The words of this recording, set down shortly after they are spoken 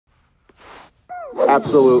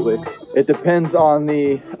Absolutely. It depends on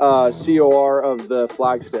the COR of the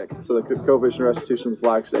flag stick, so the coefficient of restitution of the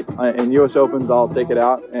flag stick. In U.S. Opens, I'll take it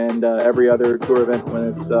out, and every other tour event, when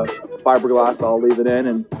it's fiberglass, I'll leave it in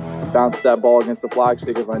and bounce that ball against the flag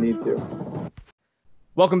stick if I need to.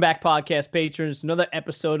 Welcome back, podcast patrons, another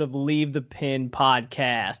episode of Leave the Pin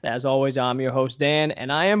podcast. As always, I'm your host, Dan,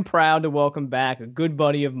 and I am proud to welcome back a good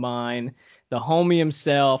buddy of mine, the homie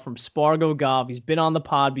himself from Spargo Golf. He's been on the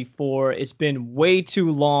pod before. It's been way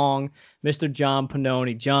too long, Mr. John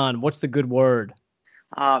Pannoni. John, what's the good word?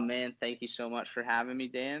 Oh, man, thank you so much for having me,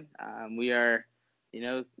 Dan. We are,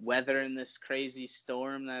 weathering this crazy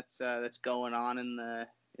storm that's going on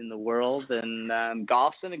in the world, and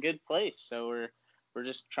golf's in a good place. So we're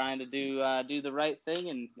just trying to do the right thing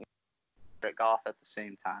and golf at the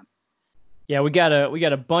same time. Yeah, we got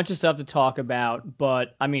a bunch of stuff to talk about,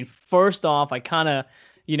 but I mean, first off, I kind of,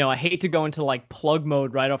 I hate to go into like plug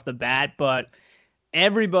mode right off the bat, but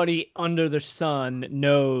everybody under the sun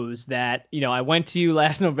knows that, I went to you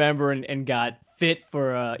last November and got fit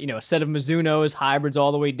for a set of Mizuno's hybrids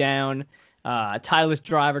all the way down, Titleist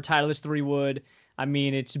driver, Titleist 3-wood. I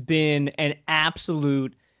mean, it's been an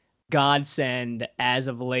absolute godsend as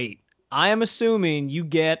of late. I am assuming you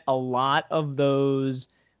get a lot of those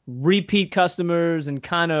repeat customers and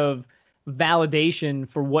kind of validation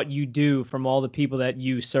for what you do from all the people that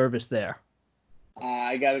you service there.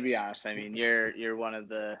 I got to be honest. I mean, you're one of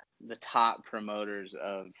the top promoters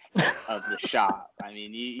of the shop. I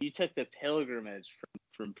mean, you took the pilgrimage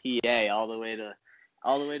from PA all the way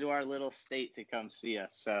to our little state to come see us.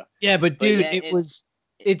 So yeah, but dude, it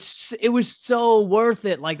was so worth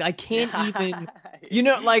it. Like, I can't even,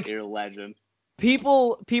 like, you're a legend.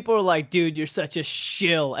 People are like, dude, you're such a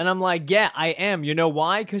shill. And I'm like, yeah, I am. You know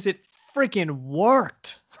why? Because it freaking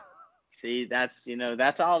worked. See, that's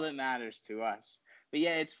all that matters to us. But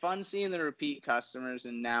yeah, it's fun seeing the repeat customers,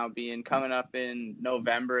 and now coming up in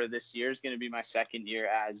November of this year is going to be my second year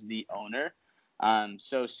as the owner.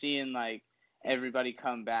 So seeing like everybody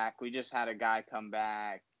come back, we just had a guy come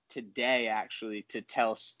back today actually to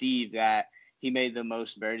tell Steve that he made the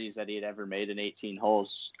most birdies that he had ever made in 18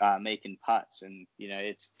 holes making putts. And,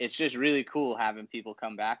 it's just really cool having people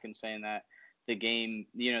come back and saying that the game,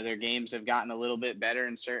 their games have gotten a little bit better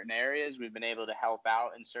in certain areas. We've been able to help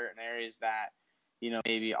out in certain areas that,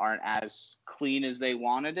 maybe aren't as clean as they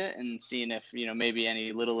wanted it, and seeing if, maybe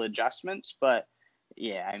any little adjustments. But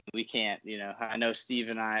yeah, I mean, we can't, I know Steve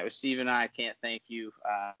and I can't thank you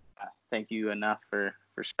enough for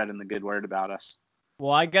spreading the good word about us.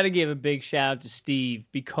 Well, I got to give a big shout out to Steve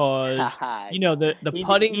because, the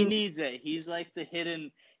putting. He needs it. He's like the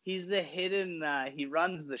hidden, he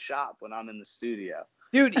runs the shop when I'm in the studio.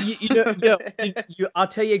 Dude, I'll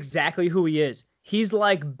tell you exactly who he is. He's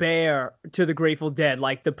like Bear to the Grateful Dead,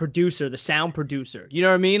 like the producer, the sound producer. You know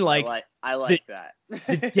what I mean? Like I like that.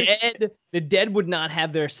 the Dead would not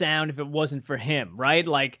have their sound if it wasn't for him, right?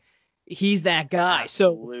 Like, he's that guy.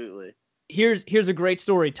 Absolutely. So here's a great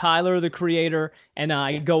story. Tyler, the creator, and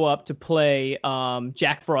I go up to play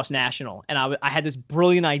Jack Frost National, and I had this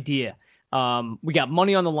brilliant idea. We got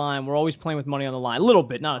money on the line. We're always playing with money on the line, a little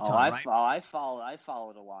bit, not a ton. I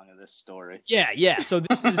followed along in this story. Yeah. So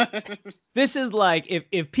this is like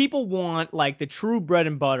if people want like the true bread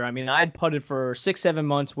and butter. I mean, I had putted for 6-7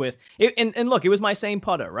 months with it, and look, it was my same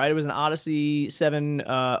putter, right? It was an Odyssey 7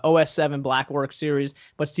 OS 7 Blackwork series,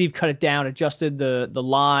 but Steve cut it down, adjusted the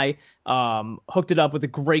lie, hooked it up with a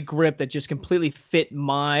great grip that just completely fit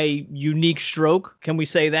my unique stroke. Can we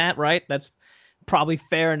say that, right? That's probably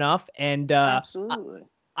fair enough. And absolutely.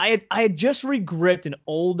 I had just regripped an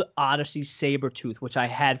old Odyssey Sabertooth, which I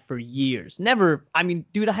had for years. Never, I mean,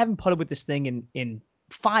 dude, I haven't putted with this thing in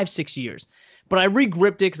 5-6 years. But I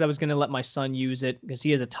regripped it because I was going to let my son use it because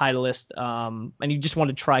he is a Titleist, and he just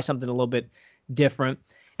wanted to try something a little bit different.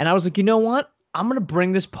 And I was like, you know what? I'm going to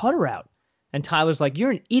bring this putter out. And Tyler's like,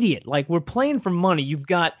 you're an idiot. Like, we're playing for money. You've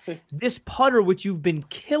got this putter, which you've been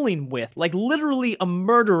killing with, like literally a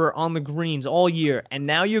murderer on the greens all year. And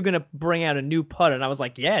now you're going to bring out a new putter. And I was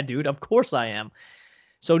like, yeah, dude, of course I am.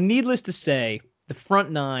 So needless to say, the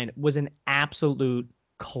front nine was an absolute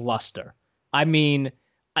cluster. I mean,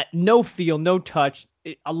 no feel, no touch,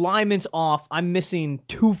 alignment's off. I'm missing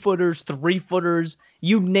 2-footers, 3-footers,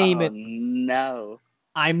 you name it. No.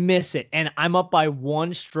 I miss it, and I'm up by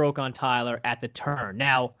 1 stroke on Tyler at the turn.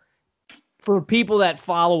 Now, for people that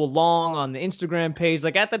follow along on the Instagram page,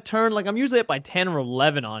 like at the turn, like I'm usually up by 10 or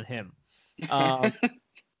 11 on him.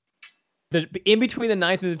 In between the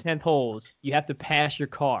 9th and the 10th holes, you have to pass your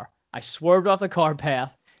car. I swerved off the car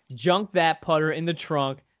path, junked that putter in the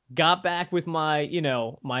trunk, got back with my,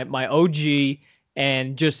 my OG,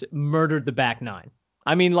 and just murdered the back nine.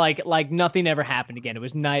 I mean, like nothing ever happened again. It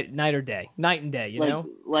was night or day, night and day. You know?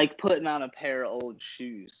 Like putting on a pair of old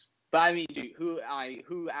shoes. But I mean, dude, who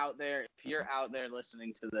out there? If you're out there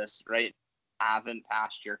listening to this, right, haven't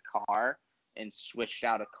passed your car and switched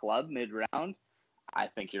out a club mid round, I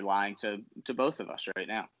think you're lying to both of us right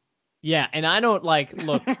now. Yeah, and I don't look,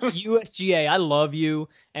 USGA, I love you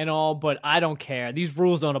and all, but I don't care. These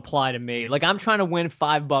rules don't apply to me. Like, I'm trying to win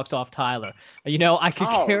 $5 off Tyler. You know, I could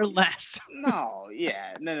care less. No,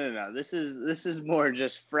 yeah. No. This is more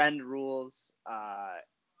just friend rules.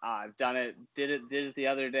 I've did it the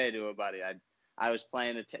other day to a buddy. I was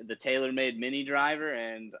playing the TaylorMade mini driver,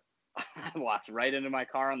 and I walked right into my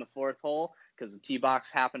car on the fourth hole because the tee box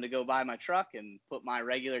happened to go by my truck, and put my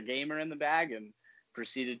regular gamer in the bag and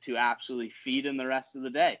proceeded to absolutely feed him the rest of the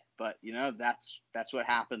day. But you know, that's what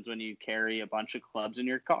happens when you carry a bunch of clubs in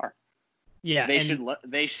your car. Yeah, they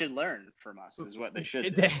should learn from us is what they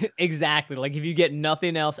should do. Exactly. Like, if you get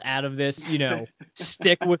nothing else out of this, you know,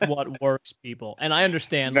 stick with what works, people. And I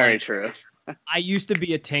understand. Very true. I used to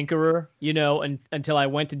be a tinkerer, you know, until I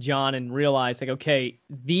went to John and realized, like, okay,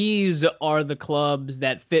 these are the clubs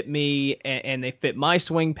that fit me, and they fit my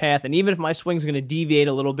swing path. And even if my swing's going to deviate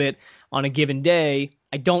a little bit on a given day,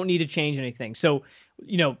 I don't need to change anything. So,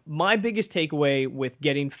 you know, my biggest takeaway with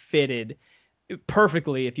getting fitted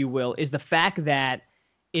perfectly, if you will, is the fact that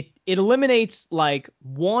it eliminates like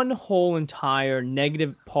one whole entire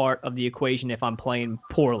negative part of the equation if I'm playing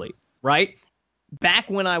poorly, right? Back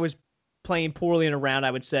when I was playing poorly in a round,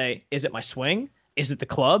 I would say, is it my swing? Is it the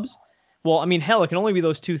clubs? Well, I mean, hell, it can only be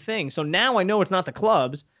those two things. So now I know it's not the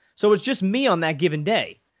clubs. So it's just me on that given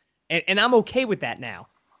day. And I'm okay with that now.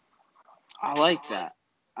 I like that.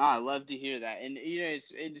 Oh, I love to hear that. And, you know,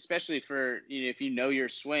 it's especially for, you know, if you know your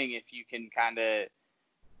swing, if you can kind of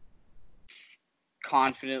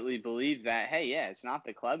confidently believe that, hey, yeah, it's not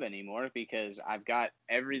the club anymore because I've got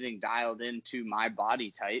everything dialed into my body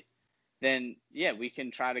type, then, yeah, we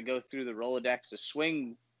can try to go through the Rolodex of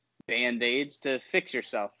swing Band-Aids to fix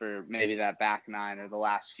yourself for maybe that back nine or the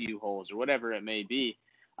last few holes or whatever it may be.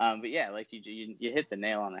 But yeah, like you hit the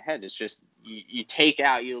nail on the head. It's just you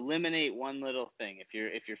eliminate one little thing. If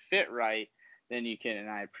you're fit right, then you can. And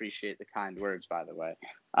I appreciate the kind words, by the way.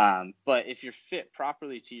 But if you're fit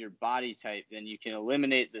properly to your body type, then you can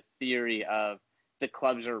eliminate the theory of the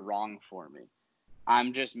clubs are wrong for me.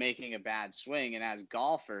 I'm just making a bad swing. And as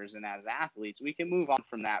golfers and as athletes, we can move on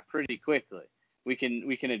from that pretty quickly. We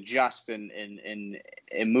can adjust and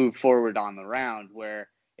move forward on the round where.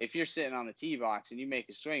 If you're sitting on the tee box and you make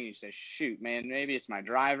a swing, you say, shoot, man, maybe it's my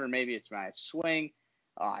driver, maybe it's my swing.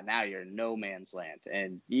 Now you're in no man's land.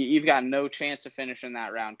 And you've got no chance of finishing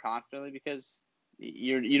that round confidently because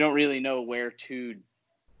you don't really know where to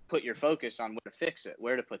put your focus on, where to fix it,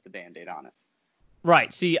 where to put the Band-Aid on it.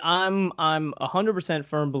 Right. See, I'm 100%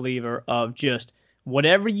 firm believer of just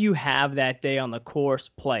whatever you have that day on the course,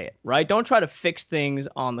 play it, right? Don't try to fix things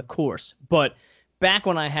on the course. But back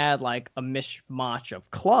when I had like a mishmash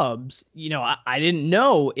of clubs, you know, I didn't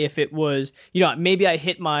know if it was, you know, maybe I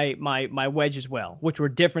hit my wedges well, which were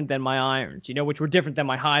different than my irons, you know, which were different than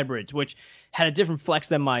my hybrids, which had a different flex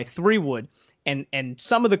than my 3-wood. And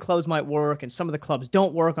some of the clubs might work and some of the clubs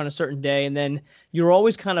don't work on a certain day. And then you're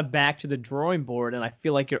always kind of back to the drawing board. And I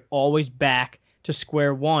feel like you're always back to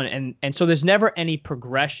square one. And so there's never any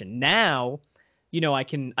progression. Now, you know, I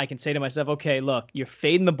can say to myself, okay, look, you're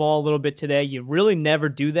fading the ball a little bit today. You really never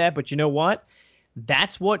do that. But you know what?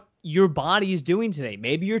 That's what your body is doing today.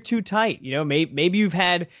 Maybe you're too tight. You know, maybe you've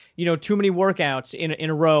had, you know, too many workouts in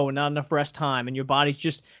a row and not enough rest time, and your body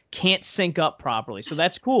just can't sync up properly. So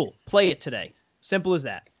that's cool. Play it today. Simple as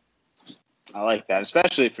that. I like that.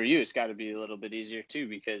 Especially for you, it's got to be a little bit easier too,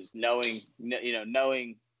 because knowing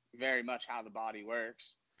very much how the body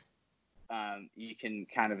works, you can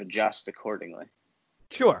kind of adjust accordingly.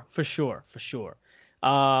 Sure, for sure.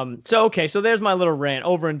 So there's my little rant,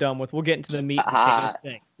 over and done with. We'll get into the meat and potatoes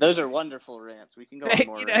thing. Those are wonderful rants. We can go on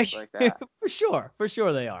more rants like that. For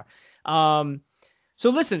sure they are. So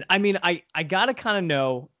listen, I mean, I gotta kind of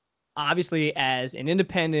know, obviously, as an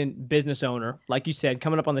independent business owner, like you said,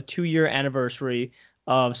 coming up on the 2-year anniversary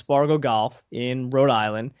of Spargo Golf in Rhode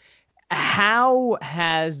Island, how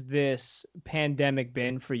has this pandemic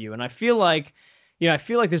been for you? And I feel like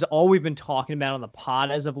there's all we've been talking about on the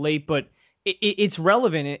pod as of late, but it's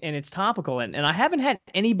relevant and it's topical. And I haven't had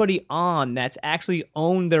anybody on that's actually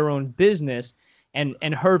owned their own business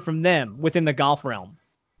and heard from them within the golf realm.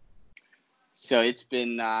 So it's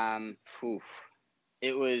been,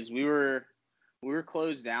 we were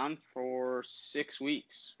closed down for 6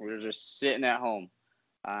 weeks. We were just sitting at home.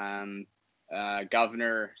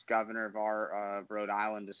 Governor of our Rhode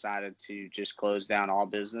Island decided to just close down all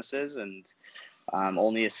businesses, and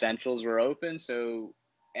only essentials were open. So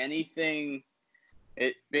anything,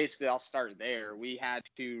 it basically, I'll start there. We had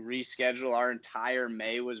to reschedule. Our entire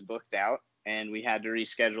May was booked out, and we had to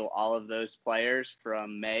reschedule all of those players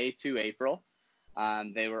from May to April.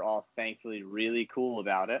 They were all thankfully really cool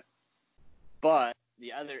about it. But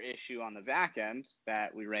the other issue on the back end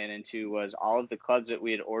that we ran into was all of the clubs that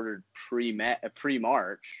we had ordered pre-May,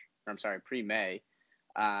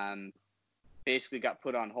 basically got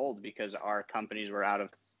put on hold because our companies were out of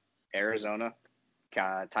Arizona,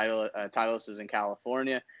 Titleist is in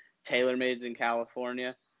California, TaylorMade's in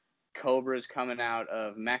California, Cobra's coming out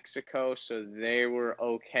of Mexico, so they were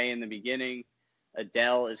okay in the beginning.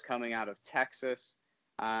 Adele is coming out of Texas.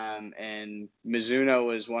 And Mizuno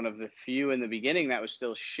was one of the few in the beginning that was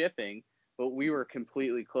still shipping, but we were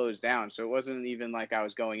completely closed down. So it wasn't even like I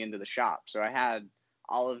was going into the shop. So I had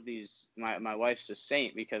all of these, my wife's a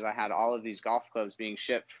saint because I had all of these golf clubs being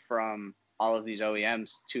shipped from all of these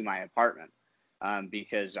OEMs to my apartment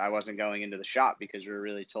because I wasn't going into the shop because we were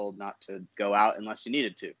really told not to go out unless you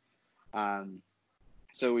needed to.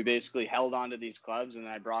 So we basically held on to these clubs, and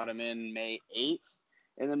I brought them in May 8th.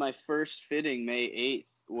 And then my first fitting, May 8th,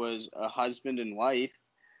 was a husband and wife,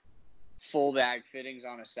 full bag fittings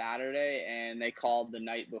on a Saturday, and they called the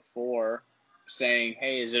night before saying,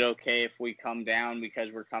 hey, is it okay if we come down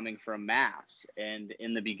because we're coming from Mass? And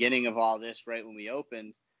in the beginning of all this, right when we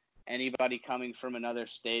opened, anybody coming from another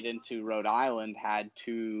state into Rhode Island had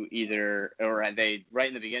to right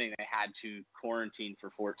in the beginning, they had to quarantine for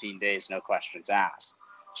 14 days, no questions asked.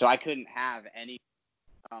 So I couldn't have any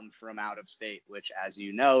from out of state, which, as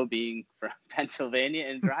you know, being from Pennsylvania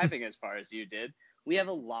and driving as far as you did, we have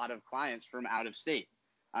a lot of clients from out of state.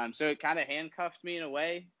 So it kind of handcuffed me in a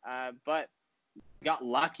way, but got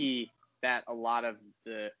lucky that a lot of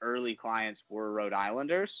the early clients were Rhode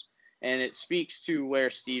Islanders. And it speaks to where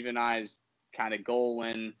Steve and I's kind of goal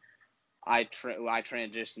when I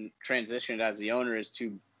transitioned as the owner is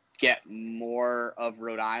to get more of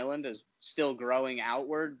Rhode Island as still growing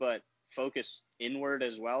outward, but focus inward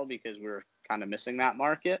as well because we're kind of missing that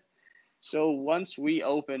market. So once we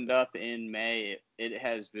opened up in May, it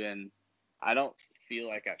has been, I don't feel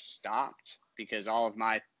like I've stopped because all of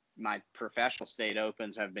my professional state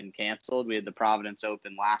opens have been canceled. We had the Providence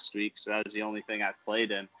Open last week, so that was the only thing I've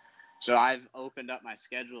played in. So I've opened up my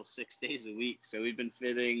schedule 6 days a week. So we've been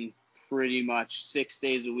fitting pretty much 6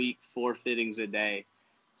 days a week, 4 fittings a day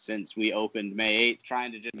since we opened May 8th,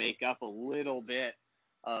 trying to just make up a little bit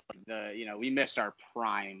of the, we missed our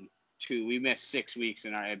prime too. We missed 6 weeks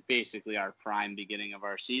in basically our prime beginning of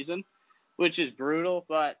our season, which is brutal.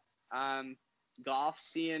 But golf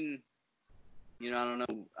seeing, I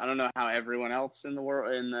don't know how everyone else in the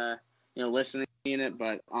world listening seeing it,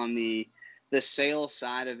 but on the sales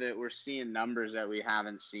side of it, we're seeing numbers that we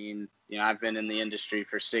haven't seen. I've been in the industry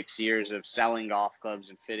for 6 years of selling golf clubs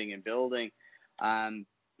and fitting and building.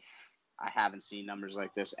 I haven't seen numbers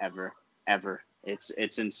like this ever.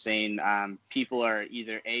 It's insane. People are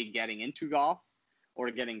either getting into golf or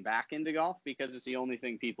getting back into golf because it's the only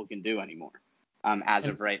thing people can do anymore. As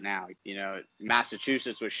of right now,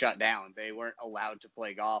 Massachusetts was shut down. They weren't allowed to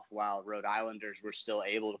play golf while Rhode Islanders were still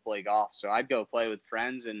able to play golf. So I'd go play with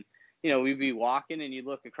friends and, we'd be walking and you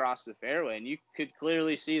look across the fairway and you could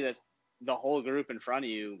clearly see that the whole group in front of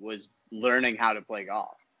you was learning how to play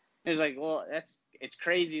golf. It was like, well, it's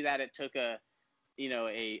crazy that it took a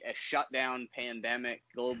shutdown pandemic,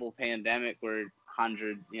 global pandemic where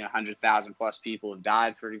 100,000 plus people have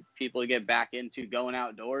died for people to get back into going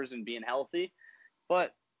outdoors and being healthy.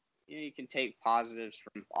 But you can take positives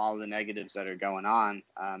from all the negatives that are going on.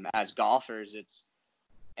 As golfers, it's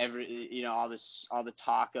all the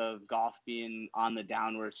talk of golf being on the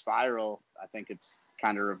downward spiral. I think it's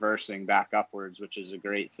kind of reversing back upwards, which is a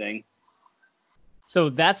great thing. So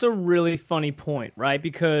that's a really funny point, right?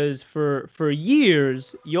 Because for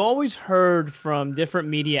years, you always heard from different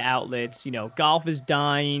media outlets, golf is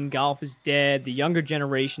dying, golf is dead, the younger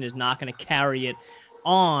generation is not going to carry it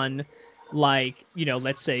on like,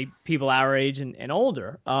 let's say people our age and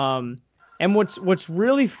older. And what's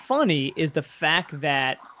really funny is the fact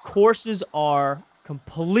that courses are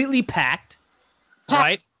completely packed,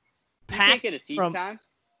 right? You can't get a tee time.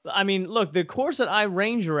 I mean, look, the course that I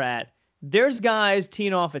ranger at, there's guys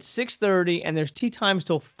teeing off at 6:30, and there's tee times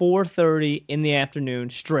till 4:30 in the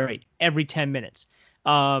afternoon straight every 10 minutes.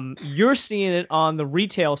 You're seeing it on the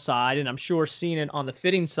retail side, and I'm sure seeing it on the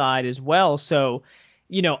fitting side as well. So,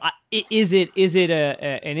 is it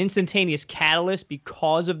an instantaneous catalyst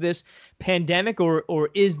because of this pandemic, or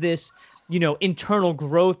is this internal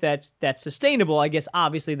growth that's sustainable. I guess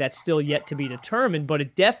obviously that's still yet to be determined, but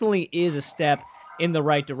it definitely is a step in the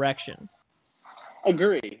right direction.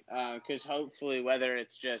 Agree, because hopefully, whether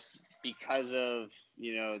it's just because of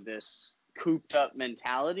this cooped up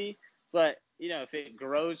mentality, but if it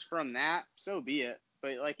grows from that, so be it.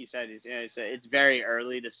 But like you said, it's very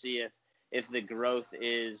early to see if the growth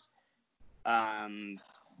is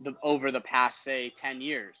over the past, say, 10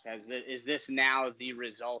 years. Is this now the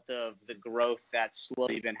result of the growth that's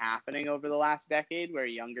slowly been happening over the last decade, where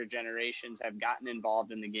younger generations have gotten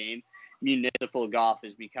involved in the game? Municipal golf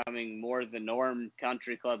is becoming more the norm.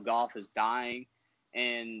 Country club golf is dying,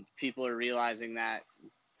 and people are realizing that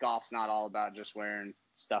golf's not all about just wearing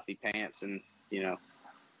stuffy pants and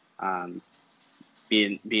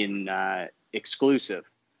being exclusive.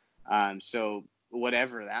 So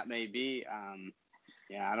whatever that may be,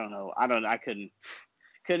 I don't know. I couldn't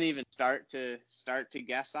even start to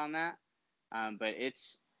guess on that. But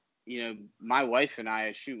it's my wife and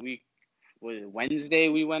I Wednesday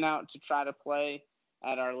we went out to try to play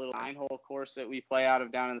at our little 9-hole course that we play out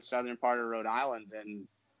of down in the southern part of Rhode Island, and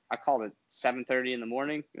I called it 7:30 in the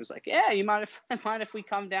morning. It was like, yeah, you mind if we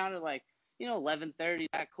come down at 11:30?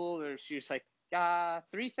 That cool? Or she was like,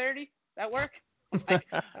 3:30? That work? I was like,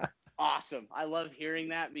 awesome. I love hearing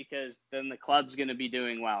that, because then the club's going to be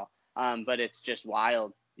doing well. But it's just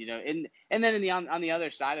wild, and then on the other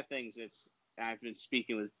side of things, I've been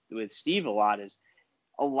speaking with Steve a lot, is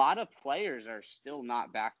a lot of players are still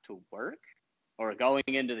not back to work or going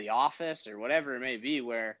into the office or whatever it may be,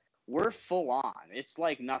 where we're full on. It's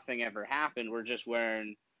like nothing ever happened.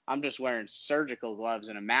 I'm just wearing surgical gloves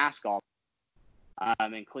and a mask all,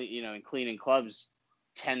 and cleaning clubs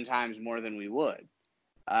 10 times more than we would.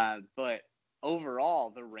 But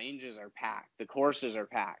overall, the ranges are packed. The courses are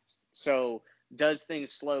packed. So does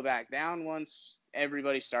things slow back down once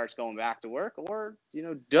everybody starts going back to work? Or,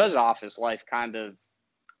 does office life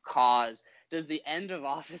does the end of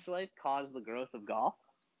office life cause the growth of golf?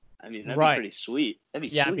 I mean, that'd be pretty sweet. That'd be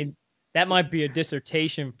sweet. I mean, that might be a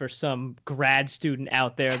dissertation for some grad student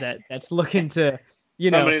out there that's looking to,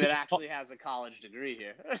 somebody that actually has a college degree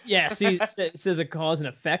here. Yeah, see, it says a cause and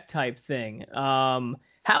effect type thing. How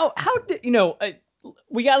did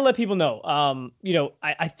we got to let people know.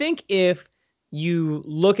 I think if you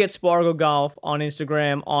look at Spargo Golf on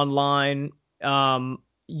Instagram, online,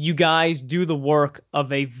 you guys do the work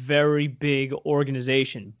of a very big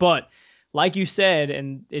organization. But like you said,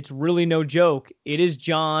 and it's really no joke, it is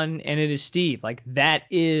John and it is Steve. Like, that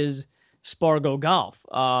is Spargo Golf.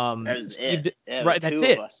 That was Steve, it. Right, that's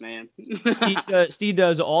it. Us, man. Steve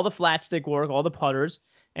does all the flat stick work, all the putters,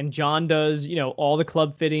 and John does, all the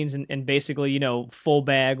club fittings and basically, full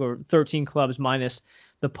bag or 13 clubs minus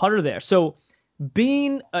the putter there. So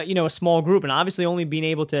being, a small group and obviously only being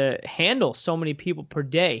able to handle so many people per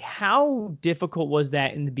day, how difficult was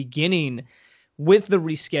that in the beginning with the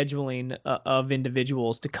rescheduling of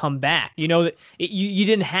individuals to come back? You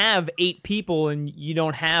didn't have 8 people and you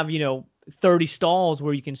don't have, 30 stalls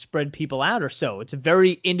where you can spread people out or so. It's a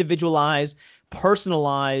very individualized,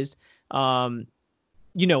 personalized,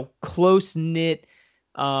 close-knit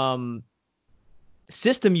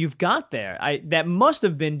system you've got there. That must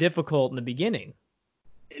have been difficult in the beginning.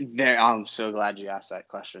 I'm so glad you asked that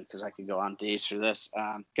question, because I could go on days for this,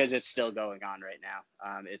 because it's still going on right now.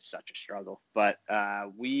 It's such a struggle. But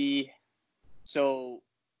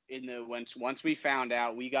once we found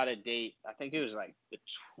out, we got a date. I think it was like the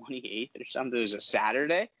 28th or something. It was a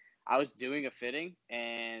Saturday. I was doing a fitting,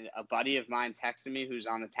 and a buddy of mine texted me who's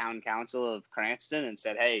on the town council of Cranston and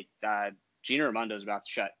said, hey, Gina Raimondo's about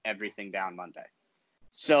to shut everything down Monday.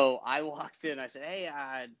 So I walked in. I said, hey,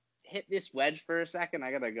 hit this wedge for a second.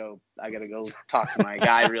 I gotta go talk to my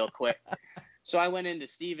guy real quick. So I went into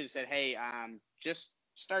Steve and said, hey, just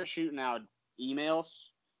start shooting out emails.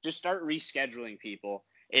 Just start rescheduling people.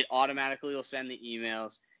 It automatically will send the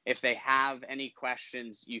emails. If they have any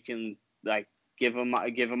questions, you can give them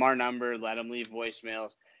our number, let them leave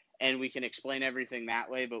voicemails, and we can explain everything that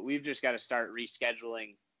way. But we've just got to start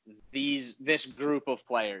rescheduling this group of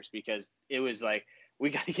players, because it was like, we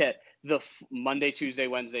got to get the Monday, Tuesday,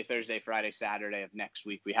 Wednesday, Thursday, Friday, Saturday of next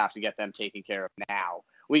week. We have to get them taken care of now.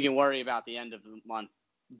 We can worry about the end of the month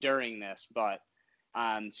during this, but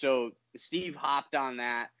so Steve hopped on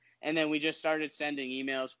that, and then we just started sending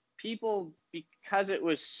emails. People, because it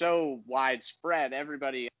was so widespread,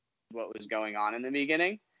 everybody knew what was going on in the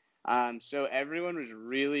beginning. So everyone was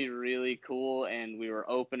really, really cool, and we were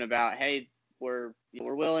open about, hey, we're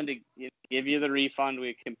willing to give you the refund.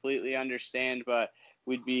 We completely understand, but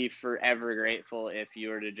we'd be forever grateful if you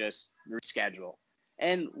were to just reschedule.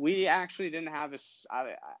 And we actually didn't have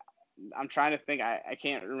I'm trying to think. I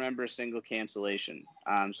can't remember a single cancellation.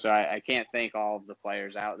 So I can't thank all of the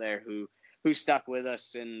players out there who stuck with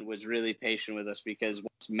us and was really patient with us, because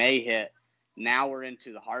once May hit, now we're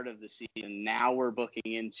into the heart of the season. Now we're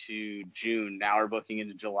booking into June. Now we're booking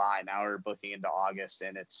into July. Now we're booking into August,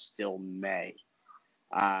 and it's still May.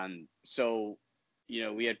 So,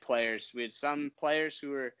 we had some players who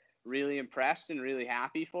were really impressed and really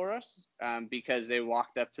happy for us, because they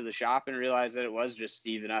walked up to the shop and realized that it was just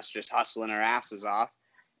Steve and us just hustling our asses off.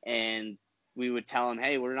 And we would tell them,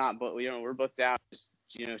 hey, we're not, but we're booked out,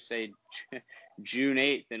 say June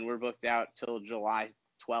 8th, and we're booked out till July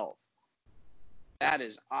 12th. That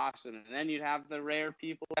is awesome. And then you'd have the rare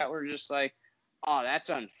people that were just like, oh, that's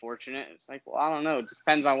unfortunate. It's like, well, I don't know. It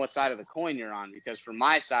depends on what side of the coin you're on, because from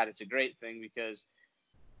my side, it's a great thing, because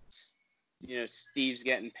Steve's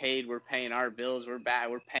getting paid. We're paying our bills. We're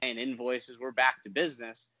paying invoices. We're back to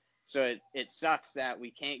business. So it sucks that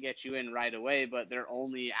we can't get you in right away, but they're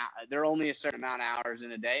only a certain amount of hours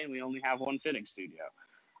in a day, and we only have one fitting studio.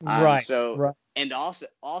 Right. So, right. And also,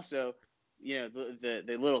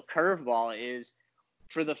 the little curveball is,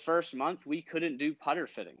 for the first month, we couldn't do putter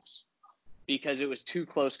fittings because it was too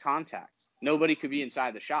close contact. Nobody could be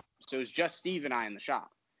inside the shop. So it was just Steve and I in the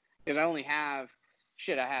shop, because I only have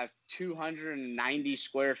 290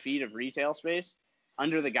 square feet of retail space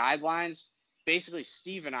under the guidelines. Basically,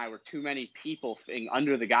 Steve and I were too many people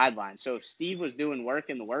under the guidelines. So if Steve was doing work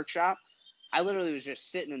in the workshop, I literally was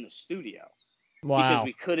just sitting in the studio. Wow.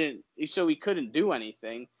 Because we couldn't do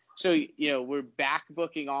anything. So, we're back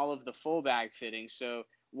booking all of the full bag fittings. So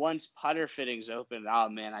once putter fittings opened, oh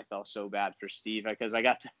man, I felt so bad for Steve, because I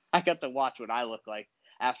got to watch what I look like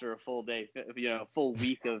after a full day, full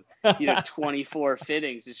week of, 24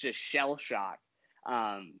 fittings. It's just shell shock.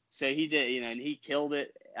 So he did, and he killed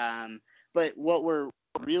it. But what we're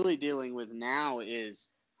really dealing with now is,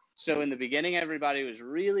 so in the beginning, everybody was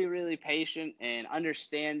really, really patient and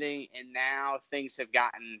understanding, and now things have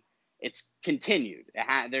it's continued.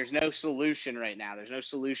 There's no solution right now. There's no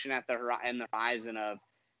solution in the horizon of,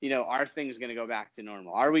 are things going to go back to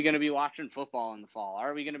normal? Are we going to be watching football in the fall?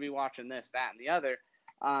 Are we going to be watching this, that, and the other?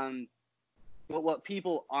 But what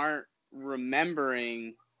people aren't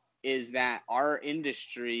remembering is that our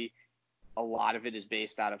industry, a lot of it is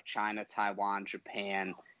based out of China, Taiwan,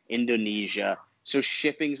 Japan, Indonesia. So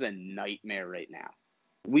shipping's a nightmare right now.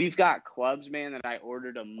 We've got clubs, man, that I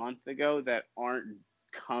ordered a month ago that aren't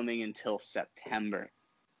coming until September,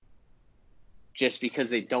 just because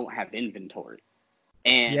they don't have inventory.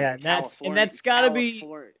 And yeah, that's got to be.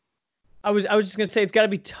 I was just gonna say, it's got to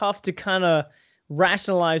be tough to kind of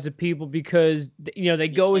rationalize to people, because they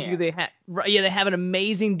go with you. They have an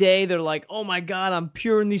amazing day. They're like, oh my god, I'm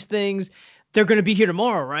pure in these things. They're gonna be here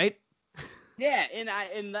tomorrow, right? Yeah,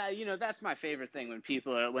 and that's my favorite thing,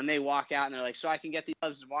 when they walk out and they're like, so I can get these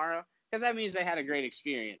clubs tomorrow, because that means they had a great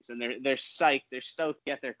experience, and they're psyched, they're stoked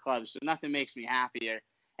to get their clubs. So nothing makes me happier.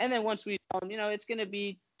 And then once we tell them, it's going to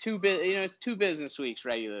be it's 2 business weeks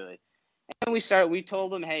regularly, and we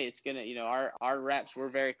told them, hey, it's gonna, our reps, we're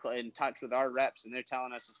very in touch with our reps, and they're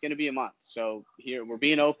telling us it's going to be a month. So here, we're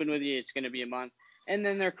being open with you. It's going to be a month, and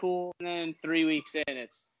then they're cool. And then 3 weeks in,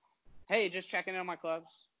 it's, hey, just checking in on my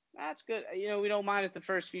clubs. That's good. We don't mind it the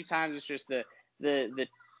first few times. It's just the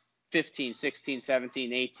 15, 16,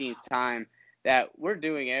 17, 18th time that we're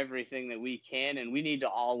doing everything that we can, and we need to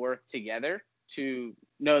all work together to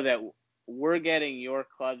know that we're getting your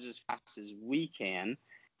clubs as fast as we can,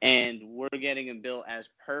 and we're getting them built as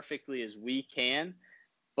perfectly as we can.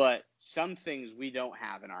 But some things we don't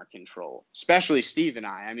have in our control, especially Steve and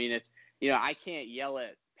I. I mean, it's, I can't yell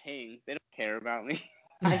at Ping. They don't care about me.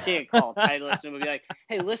 I can't call Titleist and be like,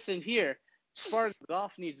 hey, listen here, Spartan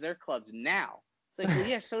Golf needs their clubs now. It's like, well,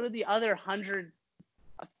 yeah, so do the other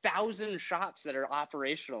 1,000 shops that are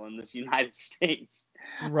operational in this United States.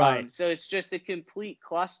 Right. So it's just a complete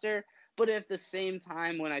cluster. But at the same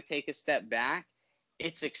time, when I take a step back,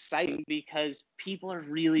 it's exciting because people are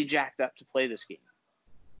really jacked up to play this game.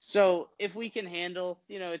 So if we can handle,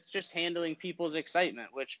 it's just handling people's excitement,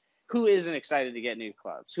 which, who isn't excited to get new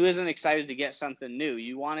clubs? Who isn't excited to get something new?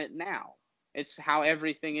 You want it now. It's how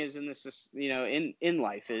everything is in this, in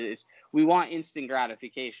life. We want instant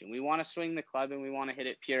gratification. We want to swing the club and we want to hit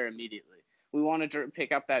it pure immediately. We want to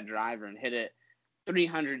pick up that driver and hit it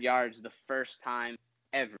 300 yards the first time,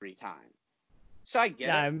 every time. So I get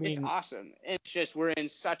it. I mean, it's awesome. It's just, we're in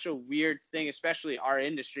such a weird thing, especially our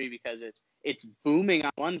industry, because it's booming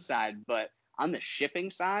on one side, but on the shipping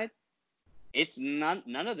side, it's none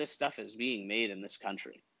of this stuff is being made in this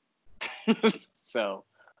country. So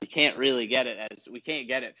we can't really get it we can't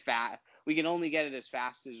get it fast. We can only get it as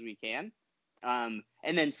fast as we can. And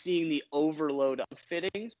then seeing the overload of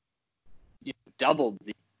fittings, doubled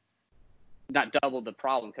not doubled the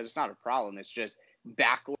problem, because it's not a problem. It's just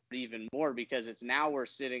backlog even more, because it's now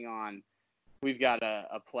we've got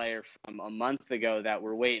a player from a month ago that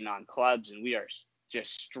we're waiting on clubs, and we are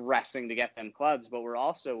just stressing to get them clubs, but we're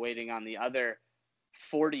also waiting on the other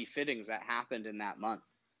 40 fittings that happened in that month.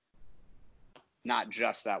 Not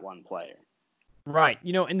just that one player. Right.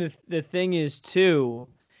 And the thing is too,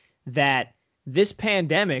 that this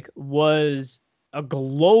pandemic was a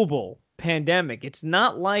global pandemic. It's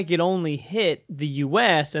not like it only hit the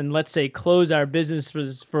US and, let's say, close our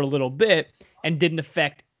businesses for a little bit and didn't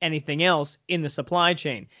affect anything else in the supply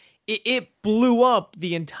chain. It blew up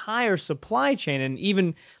the entire supply chain. And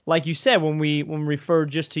even like you said, when we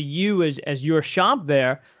referred just to you as your shop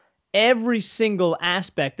there, every single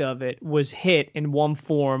aspect of it was hit in one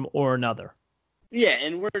form or another. Yeah,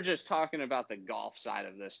 and we're just talking about the golf side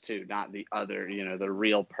of this too, not the other, the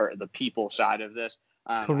real the people side of this.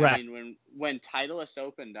 Correct. I mean, when Titleist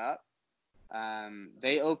opened up,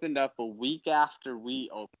 they opened up a week after we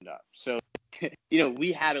opened up. So,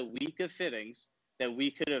 we had a week of fittings that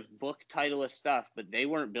we could have booked Titleist stuff, but they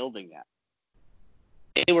weren't building yet.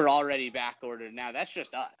 They were already back ordered. Now that's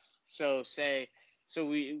just us. So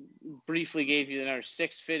we briefly gave you another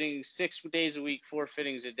 6 fittings, 6 days a week, 4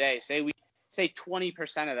 fittings a day. Say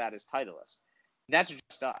 20% of that is Titleist. That's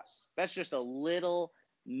just us. That's just a little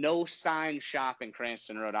no-sign shop in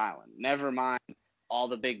Cranston, Rhode Island. Never mind all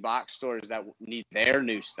the big box stores that need their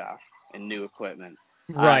new stuff and new equipment.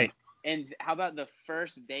 Right. And how about the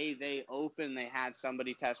first day they opened, they had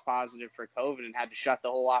somebody test positive for COVID and had to shut the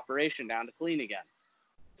whole operation down to clean again.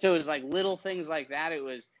 So it was like little things like that.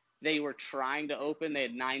 They were trying to open. They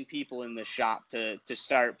had 9 people in the shop to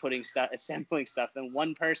start assembling stuff. Then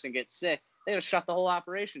one person gets sick. They would shut the whole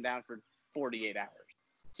operation down for 48 hours.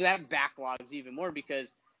 So that backlogs even more,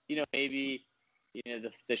 because, maybe,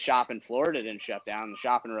 the shop in Florida didn't shut down. The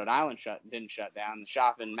shop in Rhode Island didn't shut down. The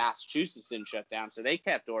shop in Massachusetts didn't shut down. So they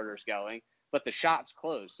kept orders going, but the shop's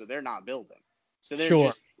closed. So they're not building. So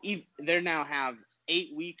they now have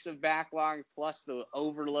 8 weeks of backlog plus the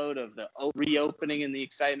overload of the reopening and the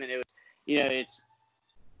excitement. It was,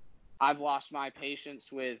 I've lost my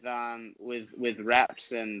patience with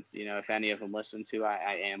reps, and if any of them listen to,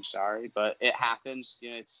 I am sorry, but it happens.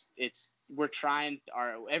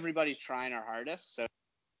 Everybody's trying our hardest, so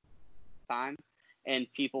time,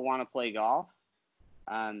 and people want to play golf.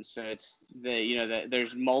 So it's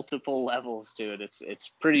there's multiple levels to it.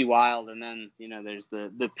 It's pretty wild, and then there's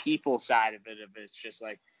the people side of it. It's just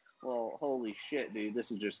like, well, holy shit, dude,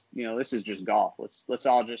 this is just golf. Let's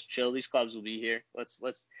all just chill. These clubs will be here.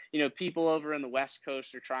 Let's people over in the West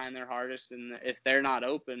Coast are trying their hardest, and if they're not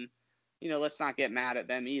open, let's not get mad at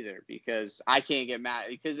them either, because I can't get mad,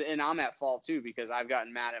 and I'm at fault too, because I've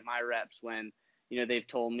gotten mad at my reps when they've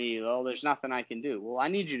told me, oh, there's nothing I can do. Well, I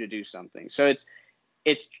need you to do something. So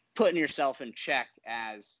it's putting yourself in check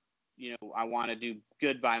as, I want to do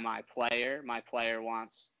good by my player. My player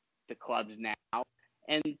wants the clubs now.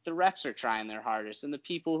 And the reps are trying their hardest. And the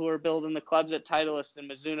people who are building the clubs at Titleist and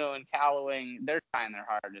Mizuno and Callaway, they're trying their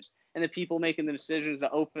hardest. And the people making the decisions to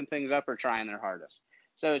open things up are trying their hardest.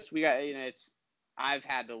 So I've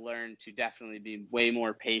had to learn to definitely be way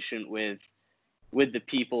more patient with the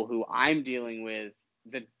people who I'm dealing with,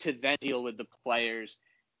 to then deal with the players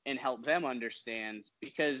and help them understand,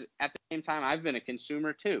 because at the same time, I've been a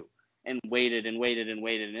consumer too, and waited and waited and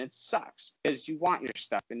waited. And it sucks, because you want your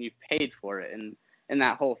stuff and you've paid for it and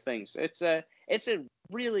that whole thing. So it's a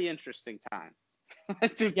really interesting time.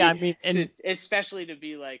 Especially to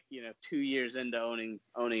be like, 2 years into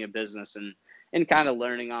owning a business and kind of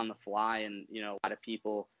learning on the fly. And, a lot of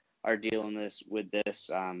people are dealing with this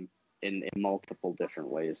in multiple different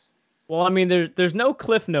ways. Well, I mean, there's no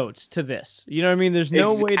cliff notes to this. You know what I mean? There's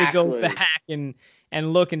no way to go back and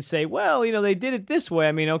look and say, well, they did it this way.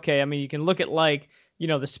 I mean, okay. I mean, you can look at like,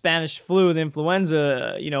 the Spanish flu, the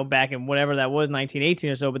influenza, back in whatever that was, 1918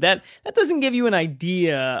 or so. But that doesn't give you an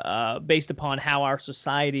idea based upon how our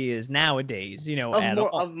society is nowadays,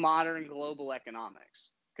 of modern global economics.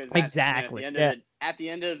 Exactly. At the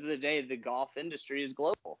end of the day, the golf industry is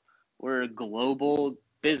global. We're a global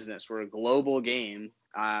business. We're a global game.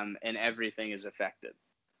 And everything is affected.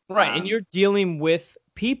 Right. And you're dealing with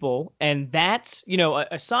people, and that's,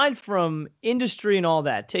 aside from industry and all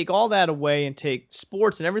that, take all that away and take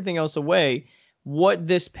sports and everything else away, what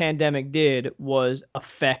this pandemic did was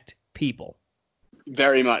affect people.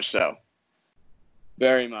 Very much so.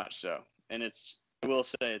 Very much so. And I will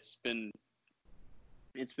say it's been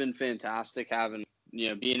fantastic having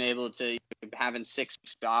being able to having 6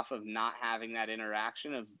 weeks off of not having that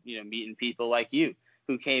interaction of, meeting people like you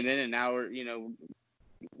who came in and now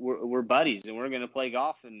we're buddies and we're going to play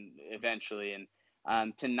golf and eventually. And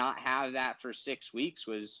to not have that for 6 weeks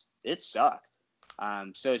it sucked.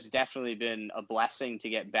 So it's definitely been a blessing to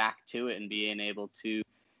get back to it and being able to,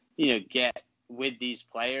 get with these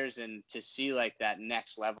players and to see like that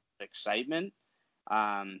next level of excitement.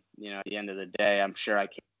 At the end of the day, I'm sure I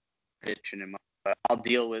can't pitch in, but I'll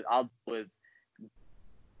deal with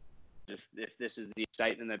if this is the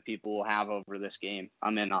excitement that people will have over this game.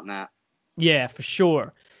 I'm in on that. Yeah, for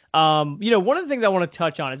sure. One of the things I want to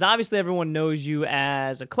touch on is obviously everyone knows you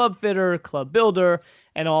as a club fitter, club builder,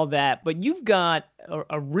 and all that, but you've got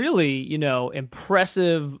a really,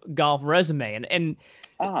 impressive golf resume, and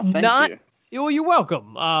thank you. Well, you're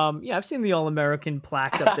welcome. I've seen the All-American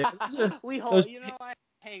plaques up there. I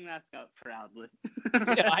hang that up proudly.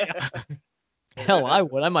 Hell, I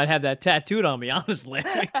would. I might have that tattooed on me, honestly.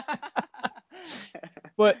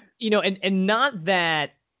 But, and not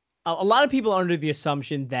that a lot of people are under the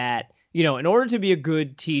assumption that, in order to be a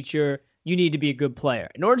good teacher, you need to be a good player.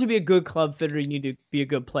 In order to be a good club fitter, you need to be a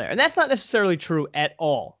good player. And that's not necessarily true at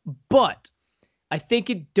all. But I think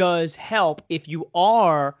it does help if you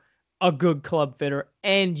are a good club fitter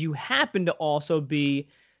and you happen to also be,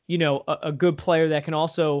 a good player that can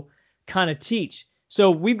also kind of teach.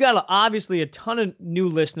 So we've got obviously a ton of new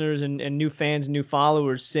listeners and new fans, new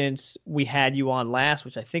followers since we had you on last,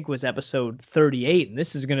 which I think was episode 38. And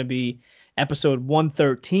this is going to be episode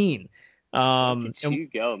 113. Look at you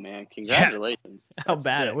go, man. Congratulations. Yeah, how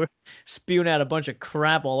bad it. We're spewing out a bunch of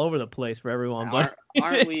crap all over the place for everyone. But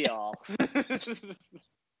aren't we all?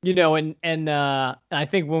 And I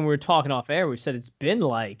think when we were talking off air, we said it's been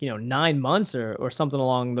like, 9 months or something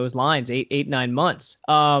along those lines, 9 months.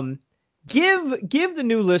 Give the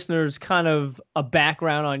new listeners kind of a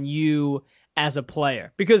background on you as a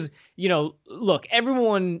player, because, look,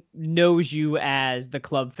 everyone knows you as the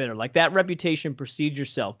club fitter, like that reputation precedes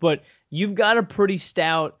yourself, but you've got a pretty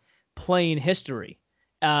stout playing history.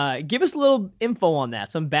 Give us a little info on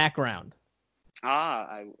that, some background.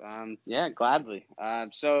 Gladly.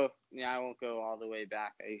 I won't go all the way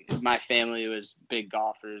back. My family was big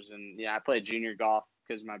golfers, and I played junior golf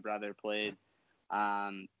because my brother played,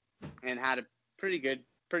 and had a pretty good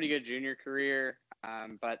junior career.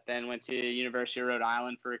 But then went to University of Rhode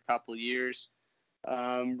Island for a couple of years.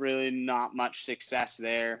 Really not much success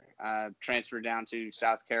there. Transferred down to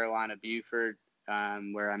South Carolina, Beaufort,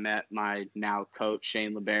 where I met my now coach,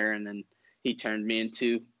 Shane LeBaron, and he turned me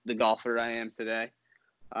into the golfer I am today.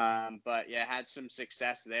 Had some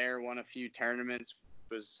success there, won a few tournaments,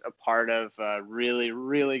 was a part of a really,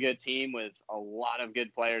 really good team with a lot of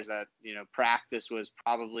good players that, practice was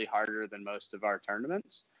probably harder than most of our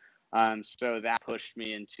tournaments. So that pushed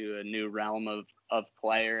me into a new realm of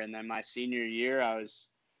player. And then my senior year, I was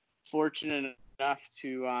fortunate enough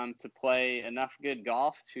to play enough good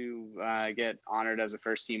golf to get honored as a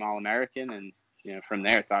first team All-American. And, from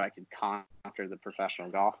there, thought I could conquer the professional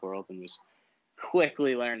golf world, and was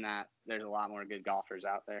quickly learned that there's a lot more good golfers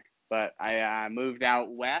out there. But I moved out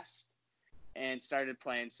west and started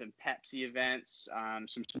playing some Pepsi events,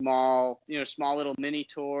 some small little mini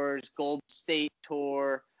tours, Gold State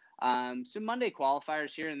Tour, some Monday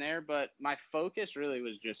qualifiers here and there. But my focus really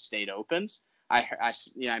was just state opens.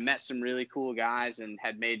 I met some really cool guys and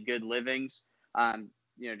had made good livings,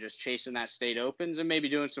 just chasing that state opens and maybe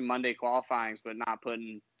doing some Monday qualifyings, but not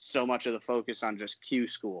putting so much of the focus on just Q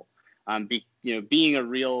school. Being a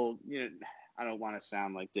real, I don't want to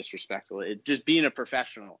sound like disrespectful. Just being a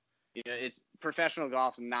professional. It's professional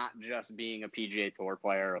golf, not just being a PGA Tour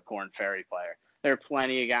player or a Korn Ferry player. There are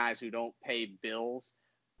plenty of guys who don't pay bills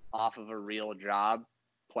off of a real job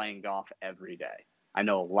playing golf every day. I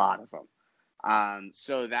know a lot of them.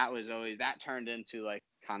 So that turned into like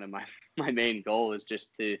kind of my main goal was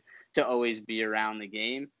just to always be around the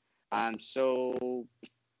game. So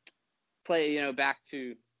play, back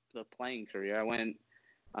to the playing career. I went,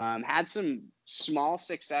 had some small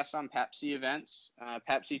success on Pepsi events,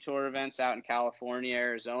 Pepsi Tour events out in California,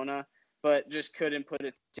 Arizona, but just couldn't put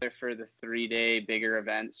it together for the 3-day bigger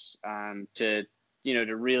events to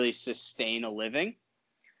really sustain a living.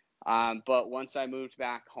 But once I moved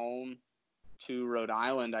back home to Rhode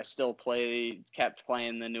Island, I still kept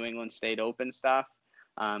playing the New England State Open stuff,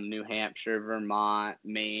 New Hampshire, Vermont,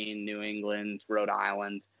 Maine, New England, Rhode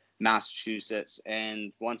Island, Massachusetts.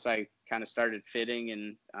 And once I kind of started fitting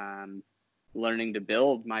and learning to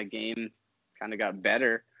build, my game kind of got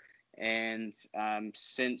better. And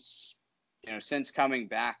since coming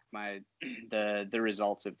back, the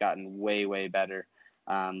results have gotten way, way better.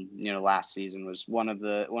 Last season was one of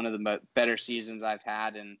the better seasons I've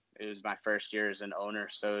had, and it was my first year as an owner.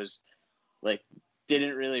 So it was like,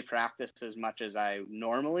 didn't really practice as much as I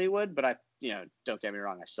normally would, but I, don't get me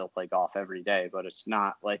wrong, I still play golf every day, but it's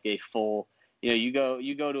not like a full, you go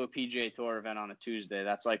to a PGA Tour event on a Tuesday.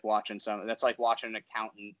 That's like watching an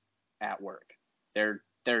accountant at work. They're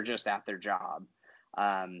just at their job.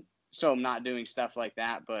 So I'm not doing stuff like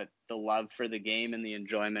that, but the love for the game and the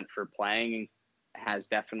enjoyment for playing has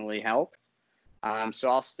definitely helped. So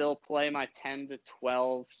I'll still play my 10 to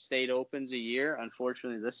 12 state opens a year.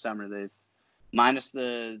 Unfortunately, this summer they've, minus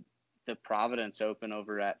the Providence Open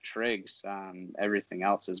over at Triggs, everything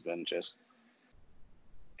else has been just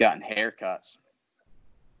gotten haircuts.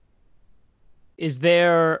 Is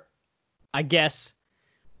there, I guess,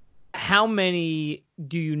 how many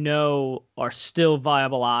do you know are still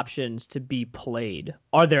viable options to be played?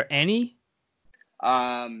 Are there any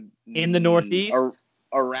in the Northeast?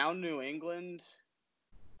 Around New England,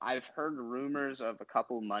 I've heard rumors of a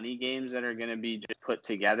couple money games that are going to be just put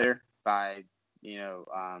together by,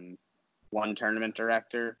 one tournament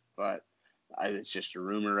director, but it's just a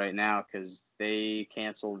rumor right now because they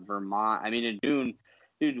canceled Vermont. I mean, in June,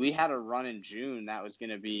 dude, we had a run in June that was going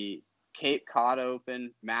to be Cape Cod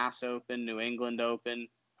Open, Mass Open, New England Open,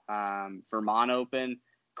 Vermont Open,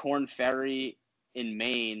 Corn Ferry in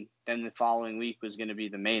Maine. Then the following week was going to be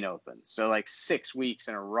the Maine Open. So like 6 weeks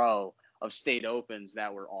in a row of state opens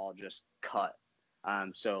that were all just cut.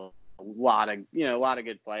 So a lot of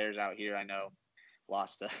good players out here, I know,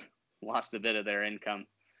 lost a bit of their income.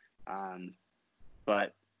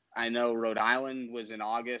 But I know Rhode Island was in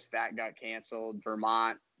August, that got canceled.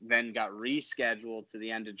 Vermont then got rescheduled to the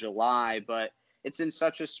end of July, but it's in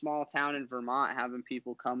such a small town in Vermont, having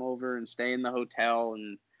people come over and stay in the hotel,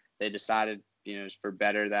 and they decided, it's for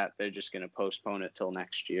better that they're just going to postpone it till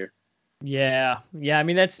next year. Yeah. I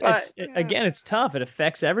mean, it's tough. It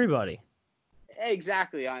affects everybody.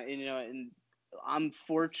 Exactly. And I'm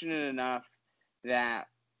fortunate enough that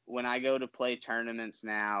when I go to play tournaments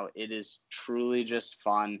now, it is truly just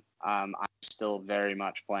fun. I'm still very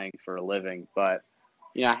much playing for a living, but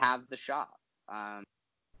I have the shop.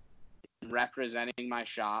 Representing my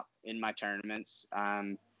shop in my tournaments,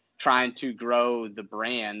 trying to grow the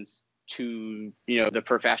brand to the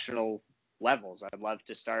professional levels. I'd love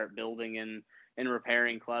to start building and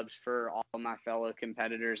repairing clubs for all of my fellow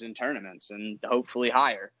competitors in tournaments, and hopefully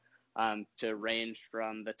higher, to range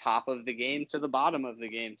from the top of the game to the bottom of the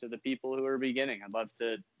game to the people who are beginning. I'd love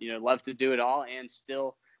to do it all and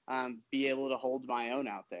still be able to hold my own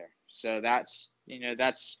out there. So that's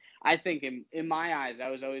I think in my eyes,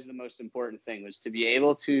 that was always the most important thing, was to be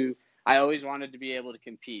able to, I always wanted to be able to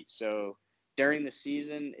compete. So during the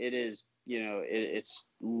season, it is, it's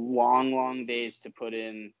long days to put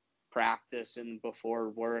in practice and before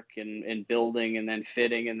work and building and then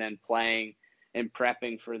fitting and then playing and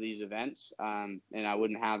prepping for these events. And I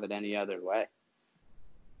wouldn't have it any other way.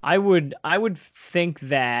 I would think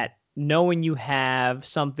that knowing you have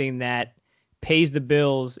something that pays the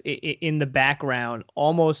bills in the background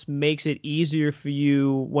almost makes it easier for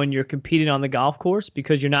you when you're competing on the golf course,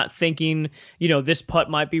 because you're not thinking, this putt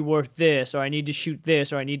might be worth this, or I need to shoot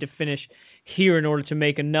this, or I need to finish here in order to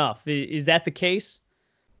make enough. Is that the case?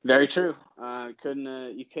 Very true. You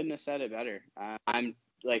couldn't have said it better. I'm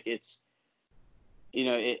like, it's,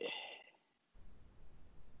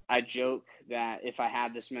 I joke that if I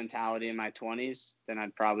had this mentality in my 20s, then I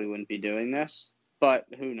probably wouldn't be doing this, but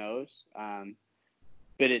who knows?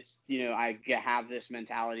 But it's, I have this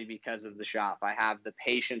mentality because of the shop. I have the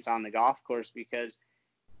patience on the golf course because,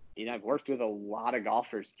 I've worked with a lot of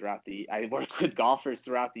golfers throughout the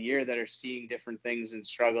year that are seeing different things and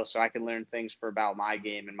struggle, so I can learn things about my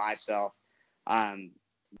game and myself.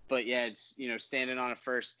 But yeah, it's, standing on a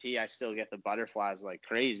first tee, I still get the butterflies like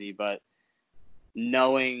crazy, but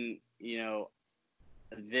knowing,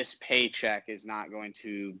 this paycheck is not going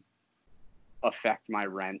to affect my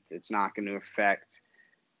rent. It's not going to affect,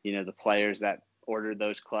 the players that ordered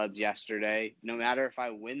those clubs yesterday. No matter if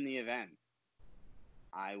I win the event,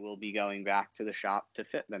 I will be going back to the shop to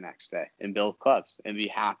fit the next day and build clubs and be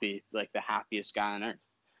happy, like the happiest guy on earth.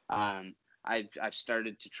 I've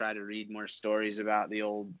started to try to read more stories about the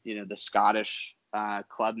old, the Scottish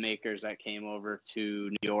club makers that came over to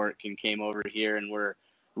New York and came over here and were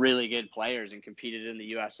really good players and competed in the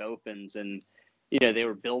U.S. Opens, and they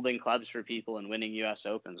were building clubs for people and winning U.S.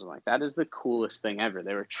 Opens. I'm like, that is the coolest thing ever.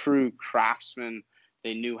 They were true craftsmen.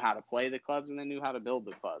 They knew how to play the clubs and they knew how to build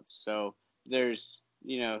the clubs. So there's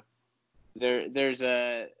there's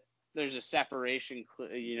a separation,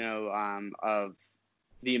 of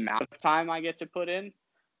the amount of time I get to put in,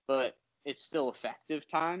 but it's still effective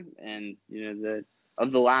time. And,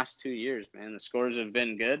 of the last 2 years, man, the scores have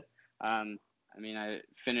been good. I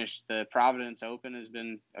finished the Providence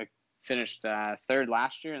Open finished third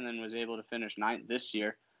last year, and then was able to finish ninth this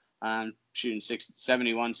year, shooting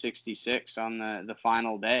 71-66 on the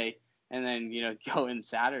final day. And then, go in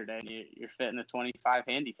Saturday and you're fitting a 25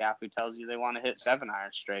 handicap who tells you they want to hit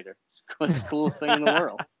 7-iron straighter. It's the coolest thing in the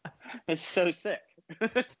world. It's so sick.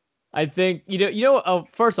 I think,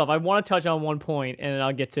 first off, I want to touch on one point, and then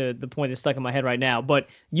I'll get to the point that's stuck in my head right now. But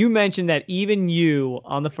you mentioned that even you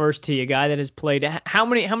on the first tee, a guy that has played, how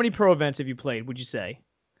many pro events have you played, would you say?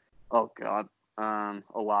 Oh, God. A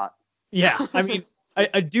lot. Yeah. I mean,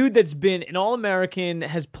 a dude that's been an All-American,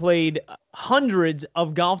 has played hundreds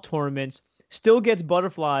of golf tournaments, still gets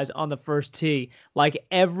butterflies on the first tee like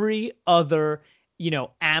every other,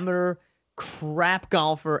 amateur crap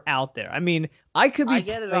golfer out there. I mean, I get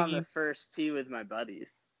it on the first tee with my buddies.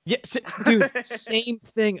 Yeah, dude, same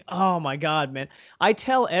thing. Oh my God, man. I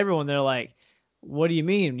tell everyone, they're like, what do you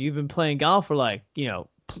mean? You've been playing golf for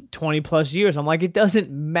 20 plus years. I'm like, it doesn't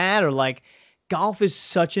matter. Like, golf is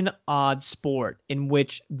such an odd sport in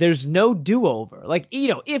which there's no do-over. Like,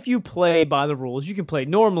 if you play by the rules, you can play.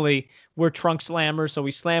 Normally, we're trunk slammers, so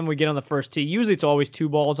we slam, we get on the first tee. Usually it's always 2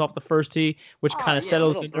 balls off the first tee, which kind of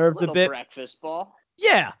settles the nerves a bit. Breakfast ball.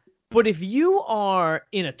 Yeah. But if you are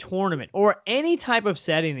in a tournament or any type of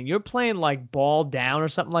setting and you're playing like ball down or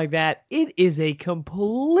something like that, it is a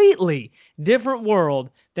completely different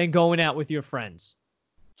world than going out with your friends.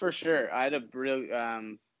 For sure. I had a real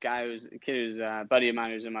who's a buddy of mine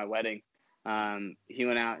who was in my wedding. He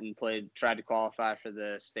went out and tried to qualify for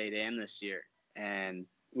the state am this year. And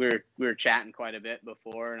we were chatting quite a bit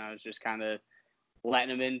before, and I was just kind of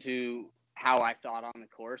letting him into how I thought on the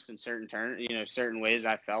course in certain ways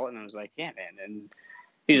I felt. And I was like, yeah, man. And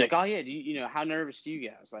he's like, oh yeah. How nervous do you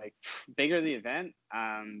get? I was like, bigger the event.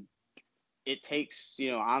 It takes,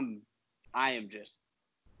 I am just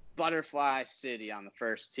butterfly city on the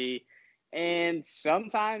first tee. And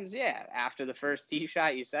sometimes, yeah, after the first tee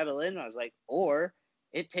shot, you settle in. I was like, or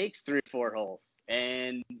it takes 3 or 4 holes.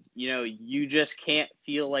 And, you just can't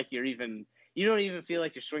feel like you don't even feel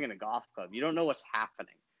like you're swinging a golf club. You don't know what's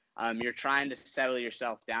happening. You're trying to settle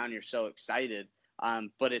yourself down. You're so excited.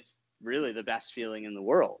 But it's really the best feeling in the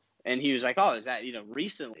world. And he was like, oh, is that,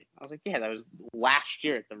 recently? I was like, yeah, that was last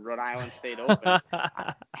year at the Rhode Island State Open.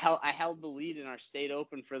 I held the lead in our State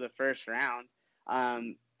Open for the first round.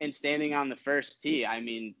 And standing on the first tee, I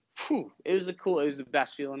mean, it was the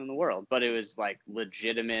best feeling in the world. But it was like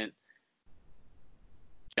legitimate,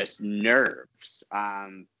 just nerves.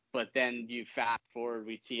 But then you fast forward,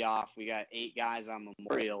 we tee off. We got 8 guys on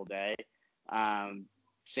Memorial Day.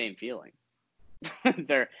 Same feeling.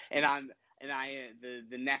 The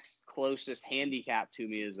next closest handicap to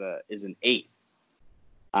me is an 8.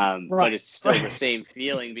 Right. But it's still the same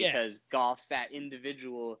feeling because golf's that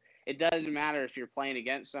individual. It doesn't matter if you're playing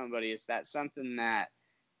against somebody. It's that something that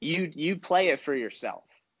you play it for yourself.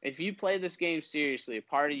 If you play this game seriously, a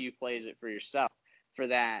part of you plays it for yourself, for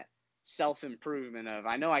that self-improvement of,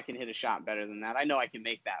 I know I can hit a shot better than that. I know I can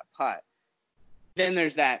make that putt. Then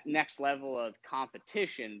there's that next level of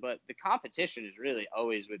competition, but the competition is really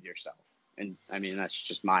always with yourself. And I mean, that's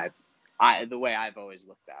just the way I've always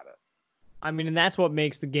looked at it. I mean, and that's what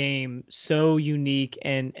makes the game so unique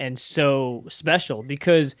and so special,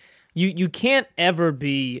 because you can't ever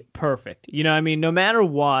be perfect. No matter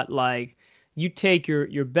what, like, you take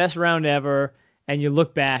your best round ever and you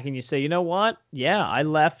look back and you say, you know what? Yeah, I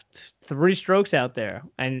left 3 strokes out there.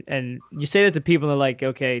 And you say that to people and they're like,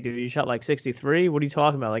 okay, dude, you shot like 63? What are you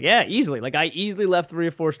talking about? Like, yeah, easily. Like, I easily left 3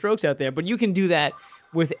 or 4 strokes out there, but you can do that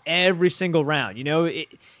with every single round.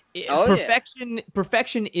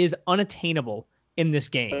 Perfection is unattainable in this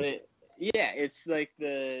game. But it's like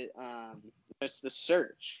it's the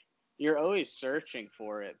search. You're always searching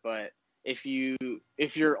for it, but if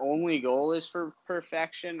your only goal is for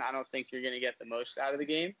perfection, I don't think you're going to get the most out of the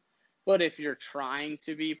game. But if you're trying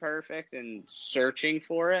to be perfect and searching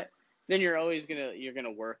for it, then you're going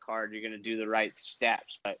to work hard. You're going to do the right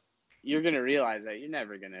steps, but you're going to realize that you're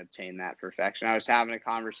never going to obtain that perfection. I was having a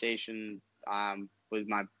conversation with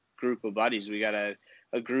my group of buddies. We got a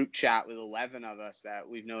group chat with 11 of us that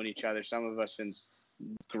we've known each other, some of us since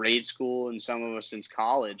grade school and some of us since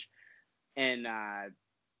college. And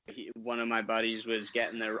one of my buddies was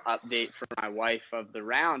getting the update for my wife of the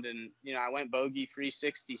round, and I went bogey free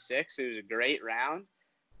 66. It was a great round,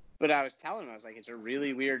 but I was telling him, I was like, it's a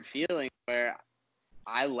really weird feeling where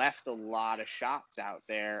I left a lot of shots out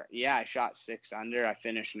there. Yeah, I shot 6 under. I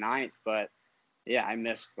finished 9th, but yeah, I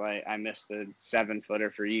missed the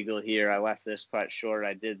 7-footer for eagle here. I left this putt short.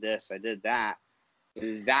 I did this. I did that.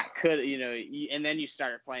 That could, and then you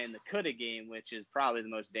start playing the coulda game, which is probably the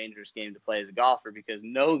most dangerous game to play as a golfer because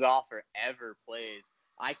no golfer ever plays.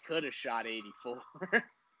 I could have shot 84.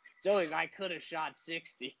 It's always I could have shot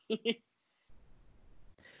 60.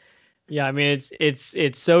 Yeah, I mean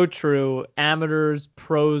it's so true. Amateurs,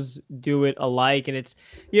 pros do it alike, and it's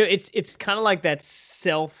kind of like that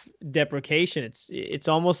self-deprecation. It's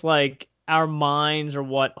almost like our minds are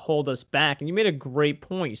what hold us back. And you made a great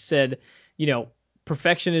point. You said,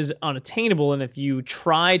 perfection is unattainable, and if you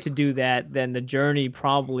try to do that, then the journey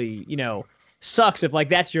probably, sucks if like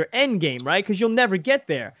that's your end game, right? Because you'll never get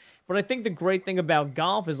there. But I think the great thing about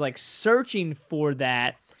golf is like searching for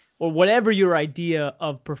that or whatever your idea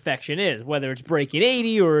of perfection is, whether it's breaking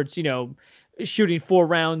 80 or it's, shooting 4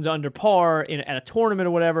 rounds under par at a tournament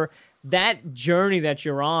or whatever, that journey that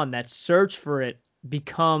you're on, that search for it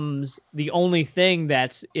becomes the only thing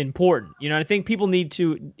that's important. I think people need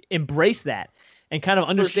to embrace that and kind of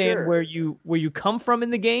understand sure. where you come from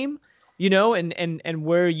in the game, and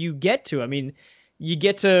where you get to. I mean, you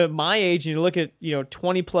get to my age and you look at,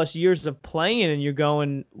 20 plus years of playing and you're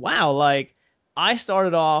going, wow, like, I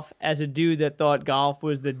started off as a dude that thought golf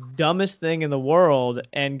was the dumbest thing in the world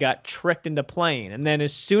and got tricked into playing. And then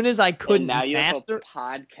as soon as I couldn't and now you master,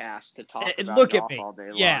 have a podcast to talk about look golf at me. all day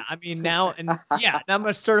long. Yeah, I mean now I'm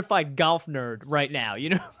a certified golf nerd right now.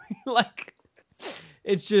 Like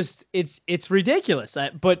it's just it's ridiculous.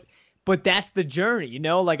 But that's the journey.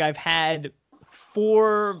 Like I've had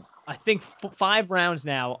 5 rounds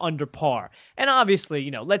now under par, and obviously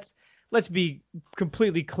let's be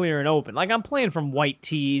completely clear and open. Like I'm playing from white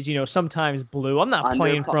tees, sometimes blue. I'm not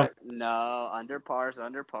playing from under par's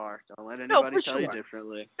under par. Don't let No, anybody for tell you sure.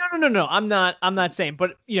 differently. No. I'm not saying,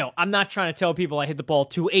 but I'm not trying to tell people I hit the ball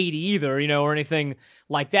 280 either, or anything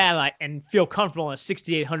like that. And feel comfortable on a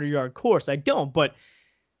 6,800-yard course. I don't, but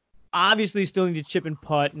obviously still need to chip and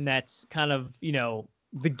putt, and that's kind of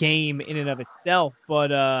the game in and of itself.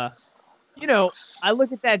 But I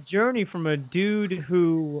look at that journey from a dude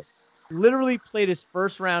who literally played his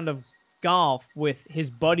first round of golf with his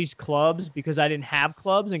buddy's clubs because I didn't have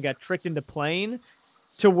clubs and got tricked into playing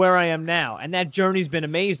to where I am now. And that journey's been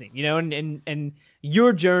amazing, and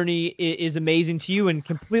your journey is amazing to you and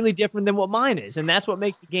completely different than what mine is. And that's what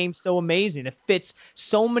makes the game so amazing. It fits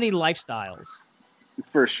so many lifestyles.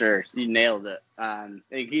 For sure. You nailed it.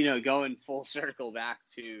 Going full circle back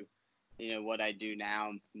to, what I do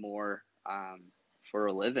now more for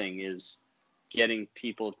a living is getting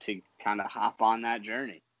people to kind of hop on that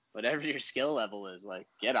journey. Whatever your skill level is, like,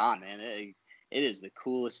 get on, man. It is the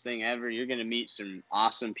coolest thing ever. You're going to meet some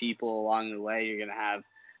awesome people along the way. You're going to have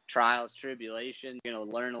trials, tribulations. You're going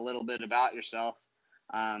to learn a little bit about yourself.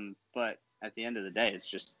 But at the end of the day,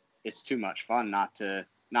 it's too much fun not to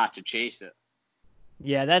chase it.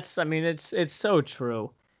 Yeah, it's so true.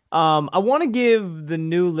 I want to give the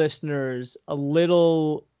new listeners a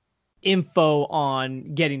little info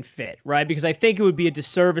on getting fit, right? Because I think it would be a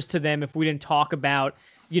disservice to them if we didn't talk about,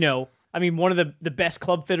 one of the best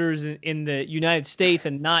club fitters in the United States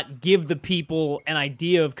and not give the people an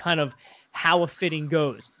idea of kind of how a fitting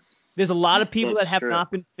goes. There's a lot of people that have not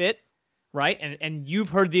been fit, right? And you've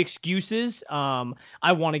heard the excuses.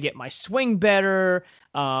 I want to get my swing better.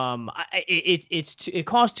 It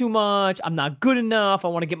costs too much. I'm not good enough. I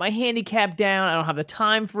want to get my handicap down. I don't have the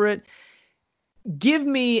time for it. Give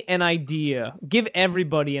me an idea. Give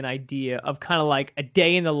everybody an idea of kind of like a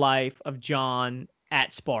day in the life of John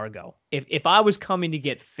at Spargo. If I was coming to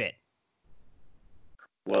get fit.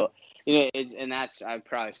 Well, that's I'd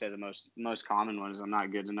probably say the most common one is I'm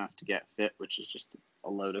not good enough to get fit, which is just a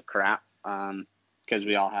load of crap. Because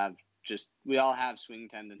we all have swing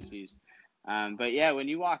tendencies. But yeah, when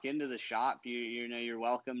you walk into the shop, you're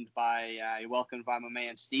welcomed by my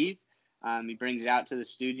man Steve. He brings you out to the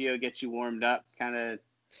studio, gets you warmed up, kind of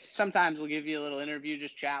sometimes we'll give you a little interview,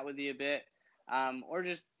 just chat with you a bit, or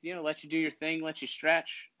just, let you do your thing, let you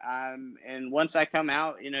stretch. And once I come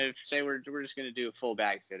out, say we're just going to do a full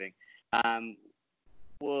bag fitting.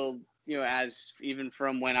 We'll, as even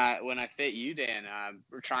from when I fit you, Dan,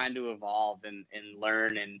 we're trying to evolve and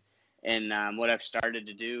learn. And what I've started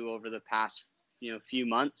to do over the past, few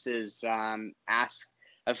months is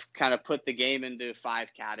I've kind of put the game into 5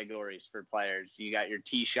 categories for players. You got your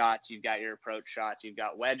tee shots, you've got your approach shots, you've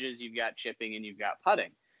got wedges, you've got chipping, and you've got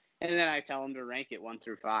putting. And then I tell them to rank it 1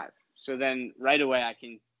 through 5. So then right away I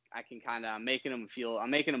can kind of I'm making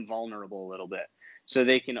them vulnerable a little bit, so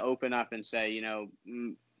they can open up and say,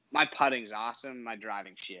 my putting's awesome, my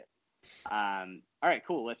driving shit. All right,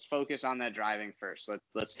 cool. Let's focus on that driving first.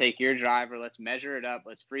 Let's take your driver. Let's measure it up.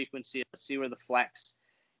 Let's frequency. Let's see where the flex.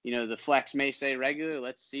 The flex may say regular.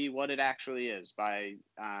 Let's see what it actually is by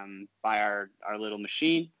our little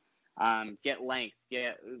machine. Get length.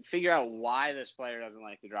 Figure out why this player doesn't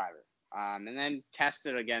like the driver. And then test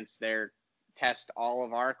all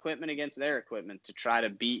of our equipment against their equipment to try to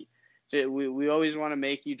beat. We always want to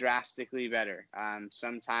make you drastically better.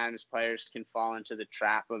 Sometimes players can fall into the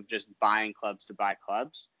trap of just buying clubs to buy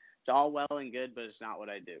clubs. It's all well and good, but it's not what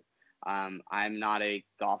I do. I'm not a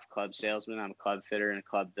golf club salesman. I'm a club fitter and a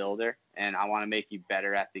club builder, and I want to make you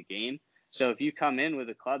better at the game. So if you come in with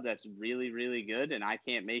a club that's really, really good and I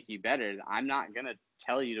can't make you better, I'm not going to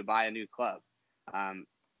tell you to buy a new club. I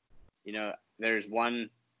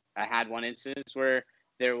had one instance where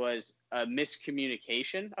there was a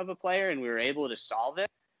miscommunication of a player and we were able to solve it.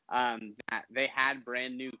 That they had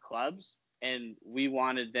brand new clubs and we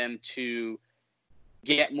wanted them to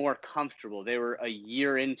get more comfortable. They were a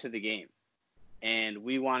year into the game and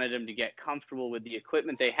we wanted them to get comfortable with the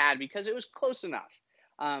equipment they had because it was close enough.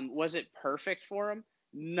 Was it perfect for them?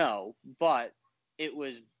 No, but it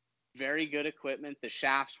was very good equipment. The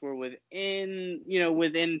shafts were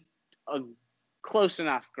within a close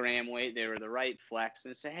enough gram weight. They were the right flex,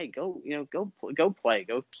 and say, hey, go play,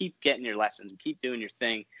 go keep getting your lessons, keep doing your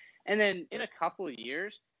thing. And then in a couple of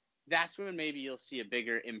years, that's when maybe you'll see a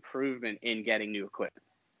bigger improvement in getting new equipment.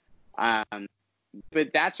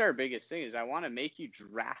 But that's our biggest thing is I want to make you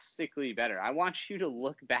drastically better. I want you to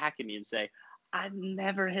look back at me and say, I've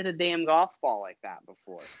never hit a damn golf ball like that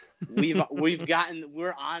before.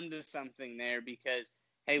 We're onto something there because,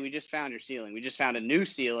 hey, we just found your ceiling. We just found a new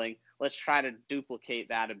ceiling. Let's try to duplicate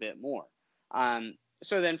that a bit more.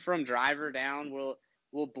 So then from driver down,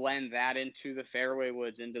 we'll blend that into the fairway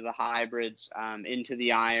woods, into the hybrids, into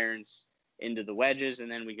the irons, into the wedges, and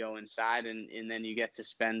then we go inside, and then you get to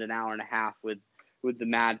spend an hour and a half with the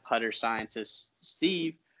mad putter scientist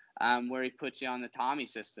Steve, where he puts you on the Tommy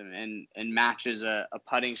system and matches a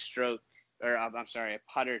putting stroke, a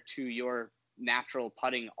putter to your natural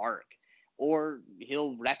putting arc. Or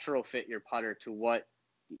he'll retrofit your putter to what,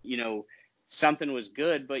 something was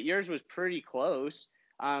good, but yours was pretty close.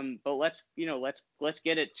 But let's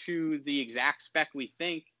get it to the exact spec we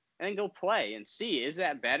think, and then go play and see, is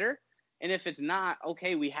that better? And if it's not,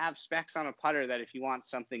 okay, we have specs on a putter that if you want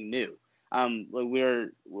something new.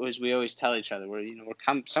 As we always tell each other, we're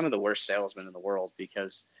some of the worst salesmen in the world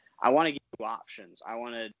because I want to give you options. I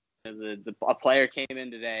want to. A player came in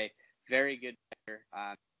today, very good player.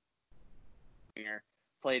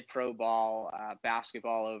 Played pro ball,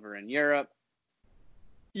 basketball over in Europe.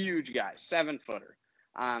 Huge guy, 7-footer.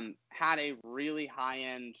 Had a really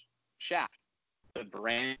high-end shaft, the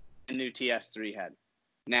brand new TS3 head.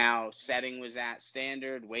 Now, setting was at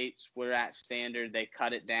standard, weights were at standard. They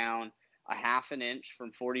cut it down a half an inch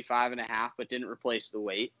from 45.5, but didn't replace the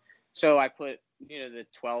weight. So I put, the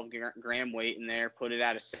 12-gram weight in there, put it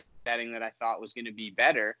at a setting that I thought was going to be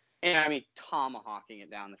better. And tomahawking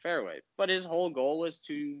it down the fairway. But his whole goal was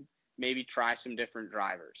to maybe try some different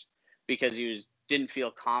drivers because he didn't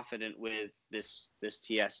feel confident with this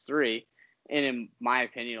TS3. And in my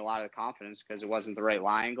opinion, a lot of the confidence because it wasn't the right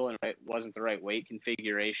lie angle and it wasn't the right weight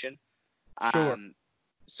configuration. Sure.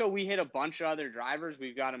 So we hit a bunch of other drivers.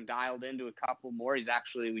 We've got him dialed into a couple more.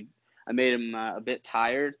 I made him a bit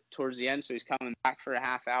tired towards the end, so he's coming back for a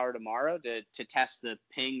half hour tomorrow to test the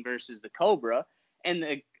Ping versus the Cobra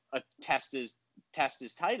and test his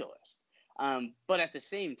Titleist. But at the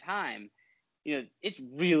same time, it's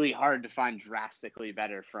really hard to find drastically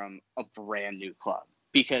better from a brand new club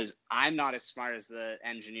because I'm not as smart as the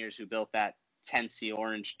engineers who built that Tennessee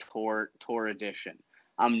Orange Tour Edition.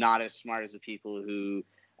 I'm not as smart as the people who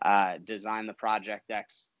designed the Project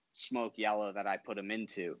X Smoke Yellow that I put them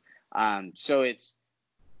into. So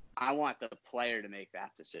I want the player to make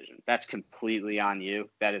that decision. That's completely on you.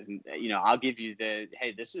 That is, I'll give you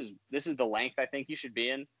hey, this is the length I think you should be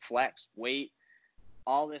in, flex, weight,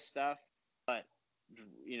 all this stuff. But,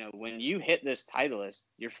 when you hit this Titleist,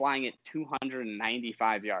 you're flying at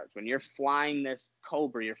 295 yards. When you're flying this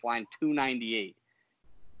Cobra, you're flying 298.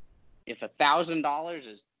 If $1,000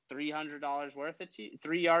 is $300 worth it to you,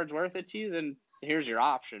 3 yards worth it to you, then here's your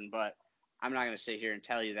option. But I'm not going to sit here and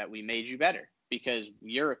tell you that we made you better because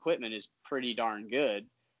your equipment is pretty darn good.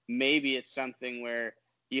 Maybe it's something where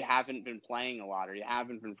you haven't been playing a lot or you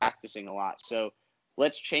haven't been practicing a lot. So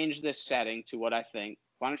let's change this setting to what I think.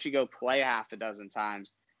 Why don't you go play half a dozen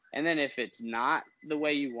times? And then if it's not the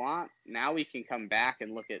way you want, now we can come back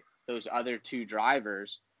and look at those other two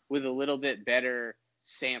drivers with a little bit better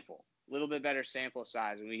sample. little bit better sample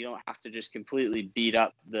size, and we don't have to just completely beat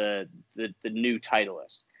up the new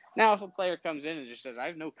Titleist. Now, if a player comes in and just says, I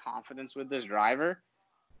have no confidence with this driver,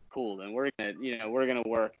 cool, then we're gonna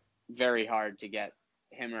work very hard to get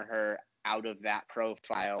him or her out of that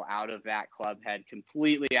profile, out of that club head,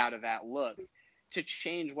 completely out of that look, to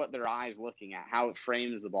change what their eye's looking at, how it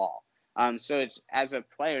frames the ball. So it's, as a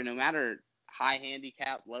player, no matter high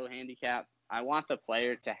handicap, low handicap, I want the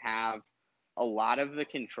player to have a lot of the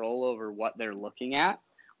control over what they're looking at.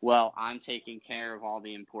 Well, I'm taking care of all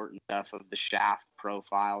the important stuff of the shaft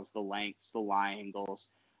profiles, the lengths, the lie angles.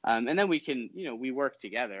 And then we can, we work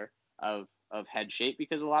together of head shape,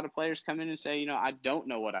 because a lot of players come in and say, I don't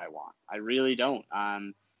know what I want. I really don't.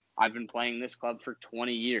 I've been playing this club for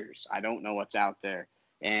 20 years. I don't know what's out there.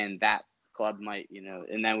 And that club might,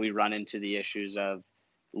 and then we run into the issues of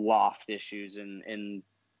loft issues and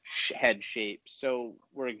head shape. So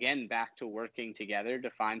we're again back to working together to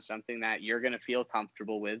find something that you're going to feel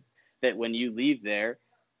comfortable with, that when you leave there,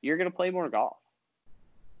 you're going to play more golf.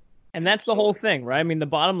 And that's the whole thing, right? I mean, the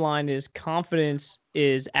bottom line is confidence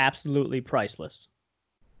is absolutely priceless.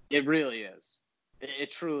 It really is. It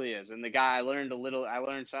truly is. And the guy, I learned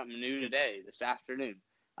something new today, this afternoon.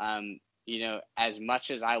 As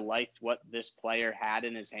much as I liked what this player had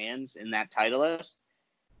in his hands in that Titleist,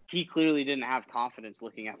 he clearly didn't have confidence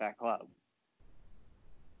looking at that club.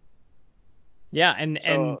 Yeah,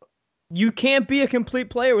 and you can't be a complete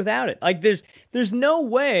player without it. Like, there's no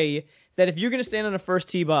way that if you're going to stand on a first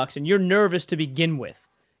tee box and you're nervous to begin with,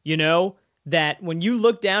 that when you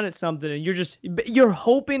look down at something and you're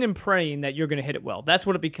hoping and praying that you're going to hit it well. That's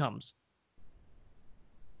what it becomes.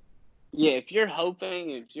 Yeah, if you're hoping,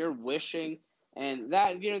 if you're wishing, and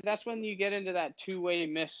that, that's when you get into that two-way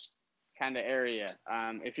miss kind of area.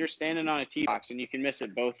 If you're standing on a tee box and you can miss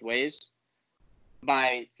it both ways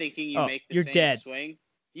by thinking you make the same dead. swing,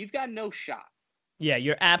 you've got no shot. Yeah,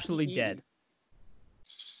 you're absolutely dead.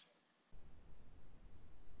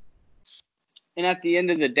 And at the end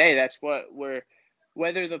of the day, that's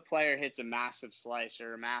whether the player hits a massive slice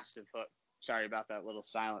or a massive hook. Sorry about that little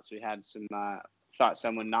silence. We had some, thought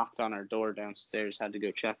someone knocked on our door downstairs, had to go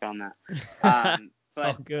check on that.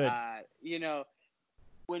 But, good.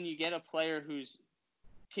 When you get a player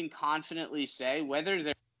can confidently say, whether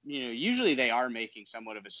they're, usually they are making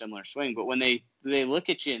somewhat of a similar swing, but when they look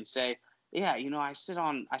at you and say, yeah, I sat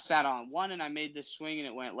on one and I made this swing and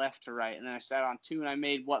it went left to right. And then I sat on two and I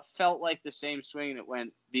made what felt like the same swing and it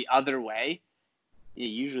went the other way. Yeah,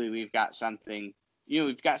 usually we've got something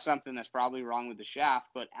that's probably wrong with the shaft.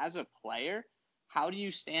 But as a player, how do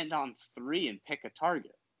you stand on three and pick a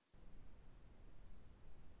target?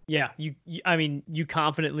 Yeah, you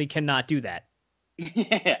confidently cannot do that.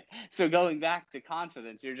 Yeah. So going back to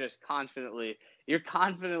confidence, you're confidently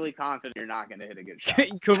confident you're not going to hit a good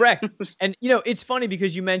shot. Correct. And, it's funny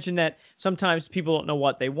because you mentioned that sometimes people don't know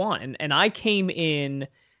what they want. And I came in,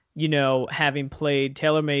 having played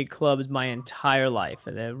TaylorMade clubs my entire life.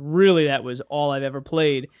 And that was all I've ever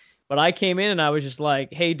played. But I came in and I was just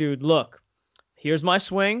like, hey, dude, look, here's my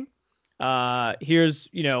swing.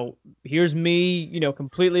 Here's me,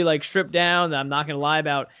 completely like stripped down. I'm not going to lie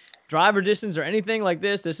about driver distance or anything like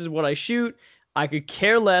this. This is what I shoot. I could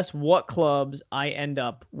care less what clubs I end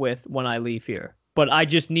up with when I leave here. But I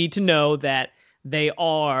just need to know that they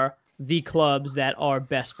are the clubs that are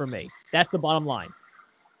best for me. That's the bottom line.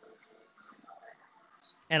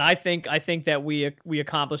 And I think that we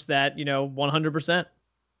accomplished that, 100%.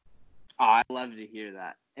 Oh, I love to hear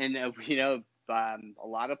that. And, a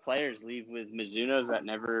lot of players leave with Mizunos that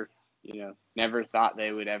never thought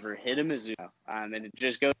they would ever hit a Mizuno. And it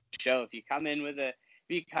just goes to show, if you come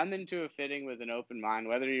into a fitting with an open mind,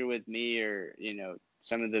 whether you're with me or,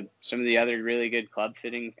 some of the other really good club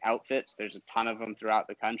fitting outfits, there's a ton of them throughout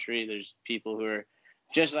the country. There's people who are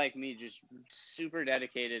just like me, just super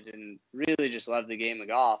dedicated and really just love the game of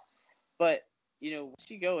golf. But, once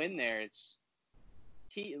you go in there,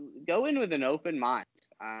 go in with an open mind.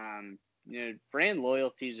 Brand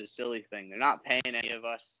loyalty is a silly thing. They're not paying any of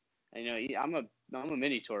us. I'm a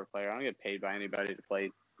mini tour player. I don't get paid by anybody to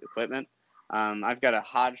play equipment. I've got a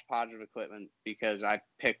hodgepodge of equipment because I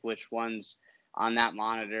pick which ones on that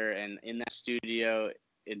monitor and in that studio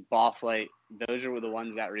in ball flight. Those are the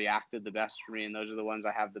ones that reacted the best for me, and those are the ones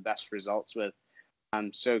I have the best results with.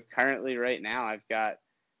 So currently, right now, I've got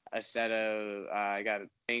a set of I got a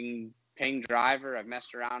Ping driver. I've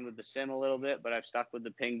messed around with the sim a little bit, but I've stuck with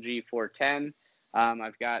the Ping G410.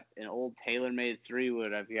 I've got an old TaylorMade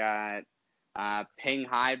 3-wood. I've got Ping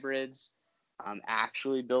hybrids. I'm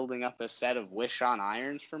actually building up a set of Wish-On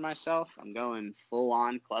irons for myself. I'm going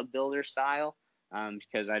full-on club builder style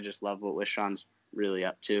because I just love what Wish-On's really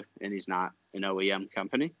up to, and he's not an OEM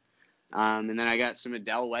company. And then I got some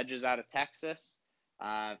Adele wedges out of Texas.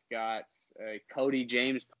 I've got Cody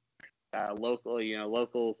James,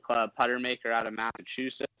 local club putter maker out of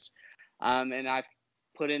Massachusetts. And I've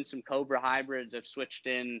put in some Cobra hybrids. I've switched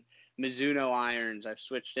in Mizuno irons. I've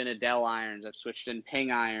switched in Adele irons. I've switched in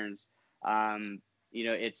Ping irons.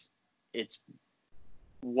 It's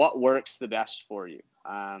what works the best for you,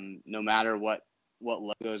 no matter what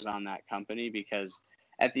logo's on that company, because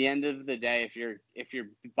at the end of the day, if you're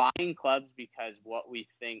buying clubs because what we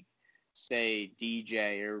think, say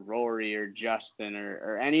DJ or Rory or Justin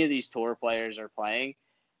or any of these tour players are playing,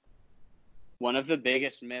 one of the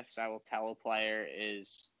biggest myths I will tell a player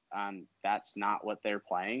is that's not what they're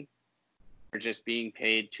playing. They're just being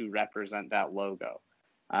paid to represent that logo.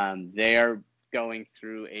 They are going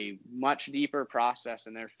through a much deeper process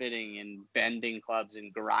in their fitting and bending clubs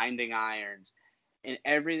and grinding irons, and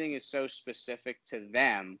everything is so specific to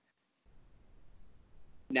them.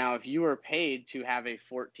 Now, if you are paid to have a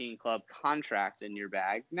 14 club contract in your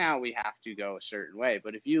bag, now we have to go a certain way.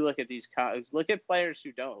 But if you look at look at players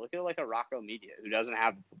who don't, look at like a Rocco Media who doesn't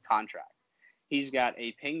have a contract. He's got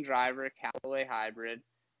a Ping driver, a Callaway hybrid,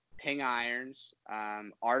 Ping irons,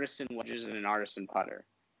 Artisan wedges, and an Artisan putter.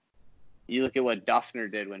 You look at what Duffner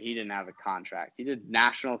did when he didn't have a contract. He did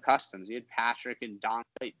National Customs. He had Patrick and Don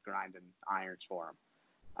Plate grinding irons for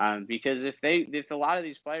him. Because if a lot of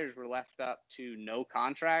these players were left up to no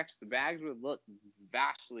contracts, the bags would look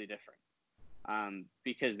vastly different.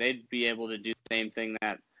 Because they'd be able to do the same thing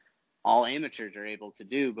that all amateurs are able to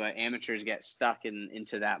do, but amateurs get stuck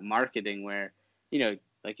into that marketing where,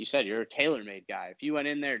 like you said, you're a TaylorMade guy. If you went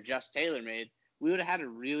in there just TaylorMade, we would have had a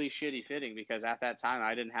really shitty fitting because at that time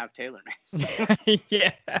I didn't have TaylorMade.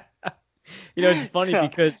 Yeah. It's funny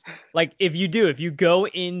because like if you go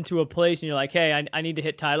into a place and you're like, hey, I need to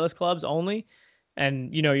hit Titleist clubs only,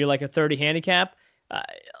 and you're like a 30 handicap, I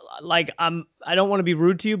don't want to be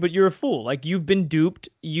rude to you, but you're a fool. Like you've been duped.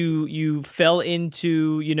 You fell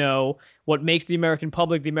into what makes the American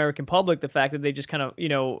public, the fact that they just kind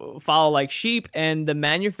of follow like sheep, and the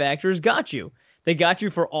manufacturers got you. They got you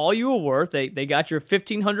for all you were worth. They got your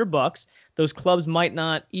 $1,500. Those clubs might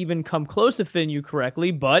not even come close to fitting you correctly,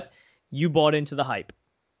 but you bought into the hype.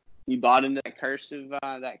 You bought into that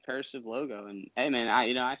cursive logo, and hey, man,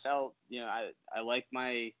 I sell. I like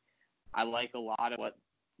a lot of what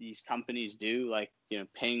these companies do. Like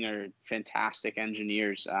Ping are fantastic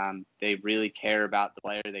engineers. They really care about the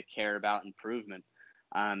player. They care about improvement.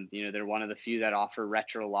 They're one of the few that offer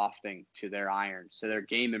retro lofting to their irons, to their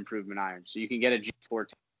game improvement irons. So you can get a G4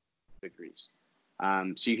 degrees.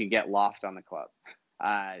 So you can get loft on the club.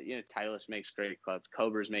 Titleist makes great clubs.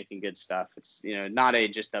 Cobra's making good stuff. It's, not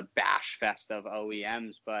just a bash fest of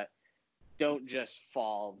OEMs, but don't just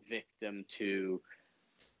fall victim to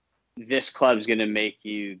this club's going to make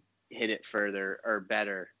you hit it further or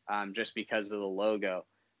better just because of the logo.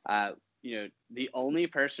 The only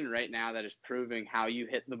person right now that is proving how you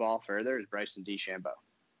hit the ball further is Bryson DeChambeau.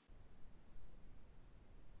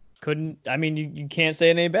 You can't say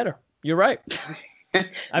it any better. You're right.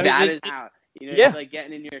 How, it's like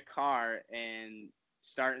getting in your car and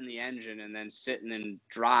starting the engine and then sitting in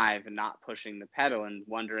drive and not pushing the pedal and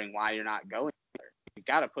wondering why you're not going there. You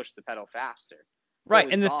got to push the pedal faster. Right.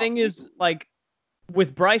 And the thing is, like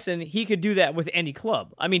with Bryson, he could do that with any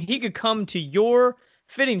club. He could come to your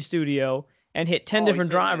fitting studio and hit 10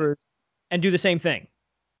 different drivers and do the same thing.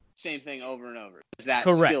 Same thing over and over. That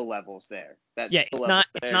Correct. Skill level's there. It's not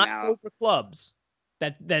Cobra clubs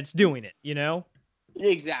that's doing it,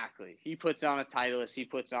 Exactly. He puts on a Titleist. He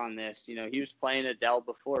puts on this. He was playing Adele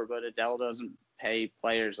before, but Adele doesn't pay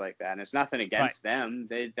players like that. And it's nothing against them.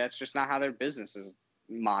 That's just not how their business is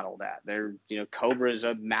modeled at. They're, Cobra is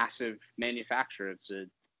a massive manufacturer. It's a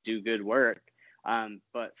do good work.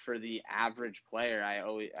 But for the average player,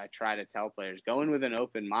 I try to tell players, go in with an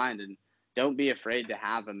open mind and don't be afraid to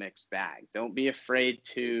have a mixed bag. Don't be afraid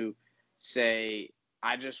to say,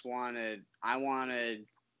 I want to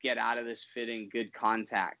get out of this fitting good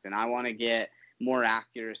contact, and I want to get more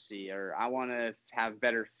accuracy, or I want to have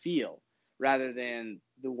better feel, rather than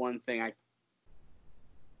the one thing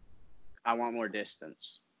I want more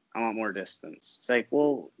distance. I want more distance. It's like,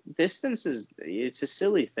 well, distance it's a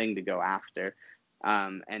silly thing to go after.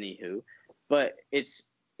 Anywho, but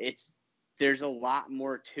there's a lot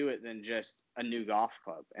more to it than just a new golf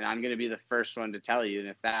club. And I'm going to be the first one to tell you. And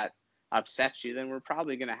if that upsets you, then we're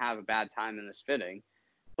probably going to have a bad time in this fitting.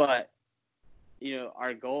 But,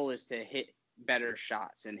 our goal is to hit better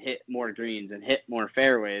shots and hit more greens and hit more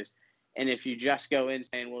fairways. And if you just go in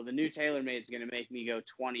saying, well, the new TaylorMade is going to make me go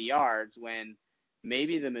 20 yards when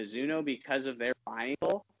maybe the Mizuno, because of their fine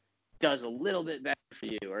angle, does a little bit better for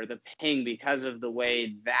you, or the Ping, because of the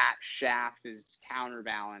way that shaft is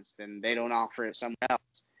counterbalanced and they don't offer it somewhere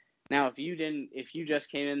else. Now, if you just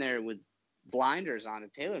came in there with blinders on a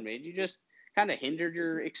TaylorMade, you just kind of hindered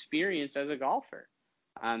your experience as a golfer.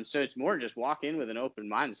 So it's more just walk in with an open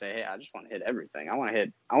mind and say, hey, I just want to hit everything. I want to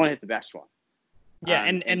hit the best one. Yeah,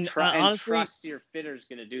 and honestly, trust your fitter's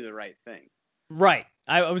going to do the right thing. Right.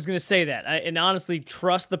 I was going to say that. And honestly,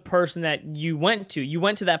 trust the person that you went to. You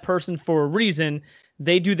went to that person for a reason.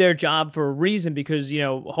 They do their job for a reason because,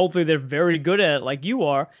 hopefully they're very good at it like you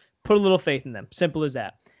are. Put a little faith in them. Simple as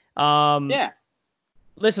that. Yeah.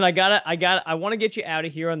 Listen, I want to get you out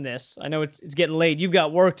of here on this. I know it's getting late. You've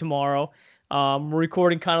got work tomorrow. We're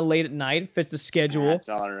recording kind of late at night. Fits the schedule. That's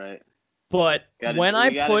all right. But we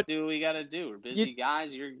gotta do what we got to do. We're busy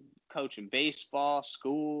guys. You're coaching baseball,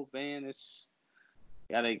 school, man. It's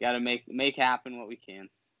gotta make happen what we can.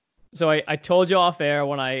 So I told you off air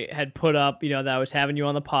when I had put up, that I was having you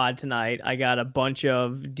on the pod tonight. I got a bunch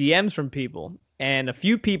of DMs from people, and a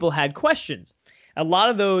few people had questions. A lot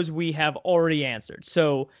of those we have already answered.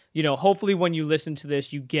 So, hopefully when you listen to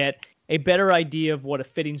this, you get a better idea of what a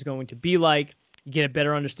fitting's going to be like. You get a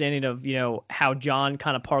better understanding of, how John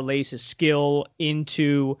kind of parlays his skill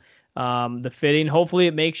into the fitting. Hopefully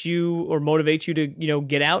it makes you or motivates you to,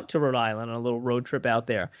 get out to Rhode Island on a little road trip out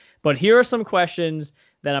there. But here are some questions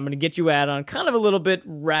that I'm going to get you out on, kind of a little bit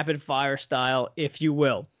rapid fire style, if you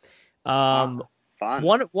will. Fun.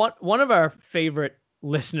 One of our favorite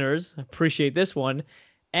listeners, appreciate this one,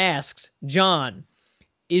 asks, John,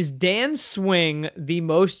 is Dan's swing the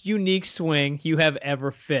most unique swing you have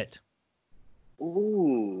ever fit?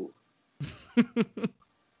 Ooh.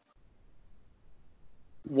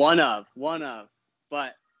 One of,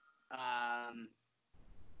 but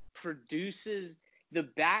produces the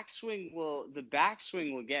backswing will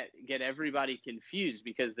get everybody confused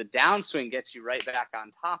because the downswing gets you right back on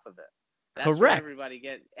top of it. That's correct. Where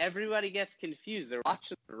everybody gets confused. They're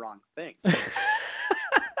watching the wrong thing.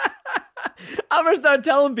 I'm gonna start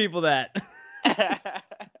telling people that.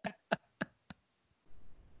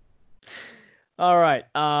 All right.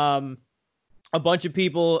 A bunch of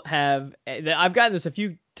people have. I've gotten this a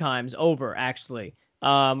few times over, actually.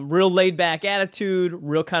 Real laid back attitude,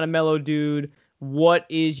 real kind of mellow dude. What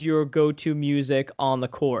is your go-to music on the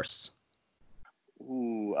course?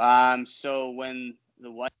 Ooh. So when the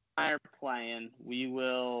White and I are playing, we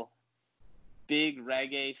will. Big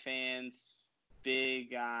reggae fans.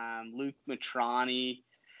 Big Luke Matrani.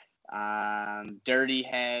 Dirty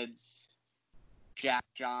Heads. Jack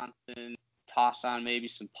Johnson. Toss on maybe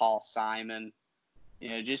some Paul Simon.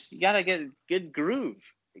 Just you gotta get a good groove.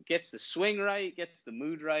 It gets the swing right, gets the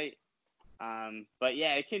mood right. But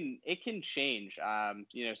yeah, it can change.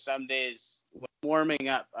 Some days when warming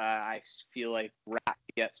up, I feel like rap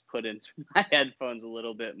gets put into my headphones a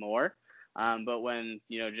little bit more. But when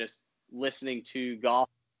just listening to golf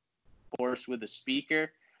course with a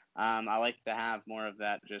speaker, I like to have more of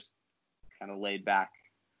that just kind of laid back,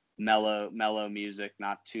 mellow music,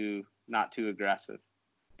 not too aggressive.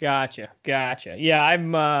 Gotcha. Yeah,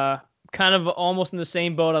 I'm kind of almost in the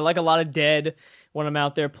same boat. I like a lot of Dead when I'm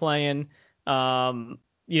out there playing. A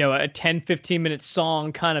 10, 15-minute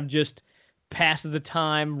song kind of just passes the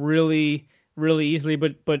time really, really easily.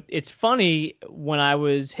 But it's funny, when I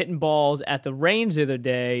was hitting balls at the range the other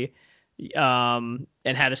day, and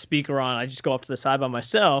had a speaker on, I just go up to the side by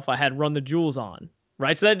myself. I had Run the Jewels on,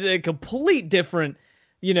 right? So that's a complete different,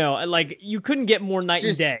 like you couldn't get more night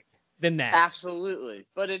and day than that. Absolutely.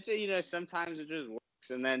 But it, sometimes it just works.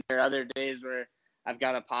 And then there are other days where I've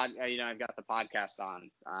got I've got the podcast on,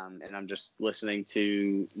 and I'm just listening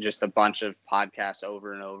to just a bunch of podcasts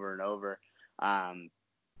over and over and over. And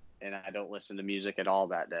I don't listen to music at all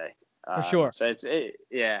that day. For sure. So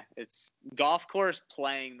it's golf course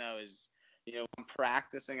playing though is, when I'm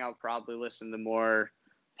practicing, I'll probably listen to more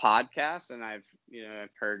podcasts, and I've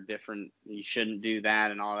heard different, you shouldn't do that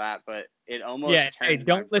and all that, but it almost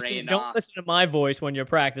don't listen to my voice when you're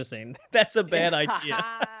practicing. That's a bad idea.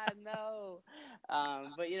 No.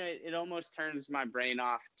 But it almost turns my brain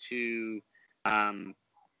off to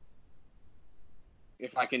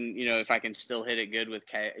if I can still hit it good with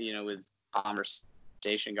with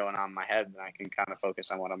conversation going on in my head, then I can kind of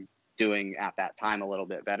focus on what I'm doing at that time a little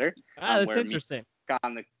bit better. That's interesting.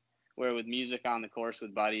 Where with music on the course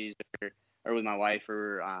with buddies or with my wife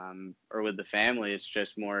or with the family, it's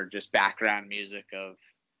just more just background music of,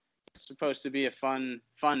 it's supposed to be a fun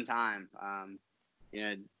time.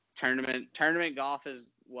 Tournament golf is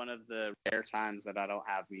one of the rare times that I don't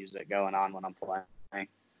have music going on when I'm playing.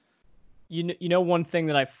 You know one thing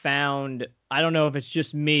that I found, I don't know if it's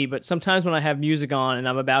just me, but sometimes when I have music on and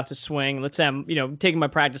I'm about to swing, let's say I'm, taking my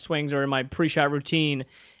practice swings or in my pre-shot routine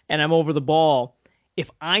and I'm over the ball, if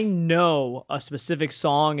I know a specific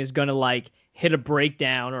song is going to like hit a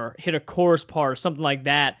breakdown or hit a chorus part or something like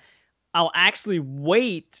that, I'll actually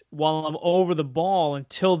wait while I'm over the ball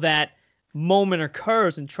until that moment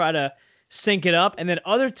occurs and try to sync it up. And then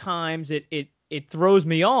other times it throws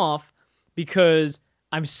me off because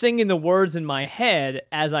I'm singing the words in my head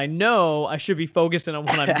as I know I should be focusing on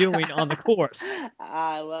what I'm doing on the course.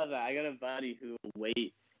 I love that. I got a buddy who will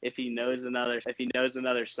wait if he knows another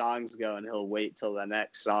song's going, he'll wait till the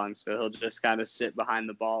next song. So he'll just kind of sit behind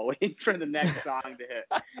the ball waiting for the next song to hit.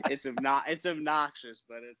 It's obnoxious,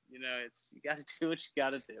 but you got to do what you got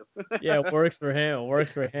to do. Yeah, it works for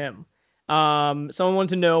him. Someone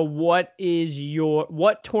wants to know what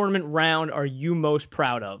tournament round are you most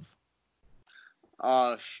proud of?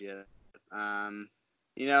 Oh shit.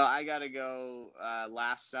 I gotta go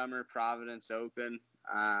last summer Providence Open.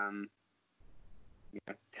 Kind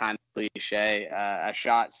of cliche. I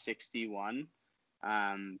shot 61.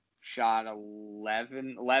 Shot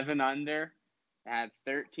 11 under. Had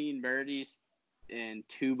 13 birdies and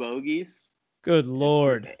 2 bogeys. Good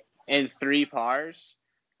Lord. And 3 pars.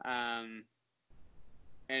 And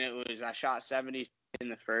I shot 70 in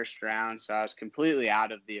the first round, so I was completely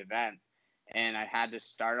out of the event. And I had to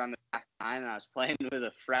start on the back nine, and I was playing with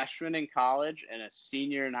a freshman in college and a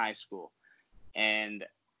senior in high school. And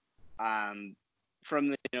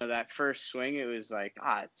from that first swing, it was like,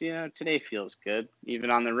 today feels good,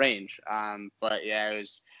 even on the range. But yeah,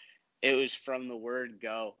 it was from the word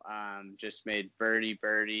go. Just made birdie,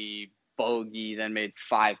 bogey, then made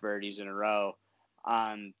 5 birdies in a row.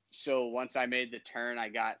 So once I made the turn, I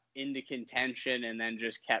got into contention and then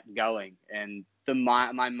just kept going. And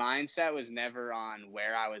my mindset was never on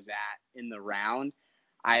where I was at in the round.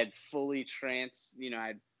 I had fully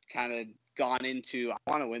I'd kind of gone into,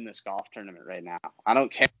 I want to win this golf tournament right now. I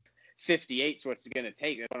don't care. 58's what's it going to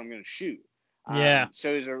take. That's what I'm going to shoot. Yeah.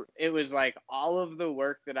 So it was like all of the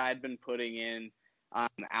work that I'd been putting in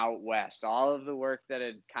out west, all of the work that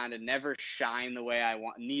had kind of never shined the way I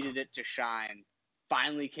needed it to shine,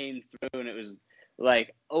 finally came through, and it was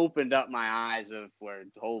like opened up my eyes of where,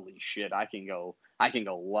 holy shit, I can go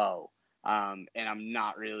low. And I'm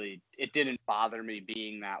not really, it didn't bother me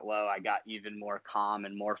being that low. I got even more calm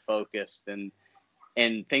and more focused, and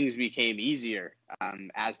things became easier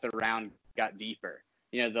as the round got deeper.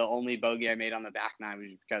 The only bogey I made on the back nine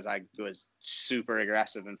was because I was super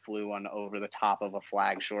aggressive and flew one over the top of a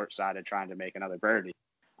flag short-sided trying to make another birdie.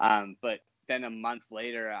 But then a month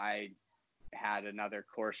later, I had another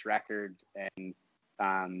course record, and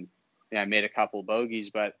I made a couple bogeys,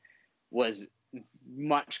 but was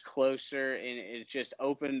much closer, and it just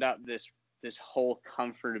opened up this whole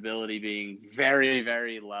comfortability being very,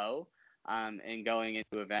 very low, and going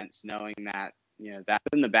into events knowing that that's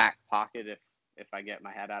in the back pocket if I get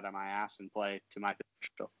my head out of my ass and play to my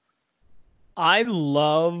potential. I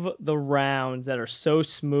love the rounds that are so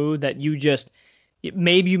smooth that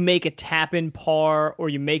maybe you make a tap-in par or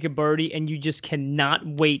you make a birdie and you just cannot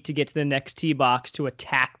wait to get to the next tee box to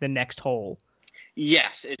attack the next hole.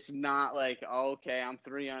 Yes, it's not like, okay, I'm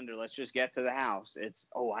 3 under, let's just get to the house. It's,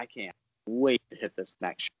 I can't wait to hit this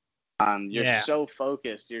next shot. You're so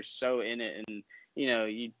focused, you're so in it, and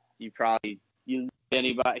you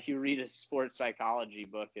read a sports psychology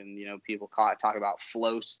book, and people talk about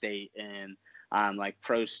flow state, and like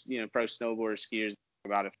pro snowboard skiers talk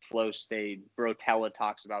about a flow state. Brotella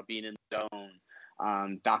talks about being in the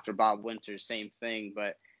zone. Dr. Bob Winters, same thing,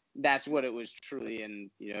 but that's what it was truly.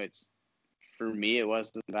 And it's, for me, it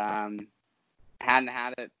wasn't hadn't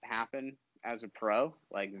had it happen as a pro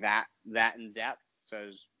like that in depth.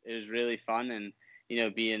 So it was really fun, and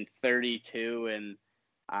being 32 and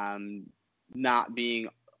not being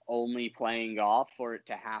only playing golf, for it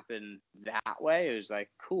to happen that way, it was like,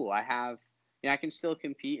 cool. I can still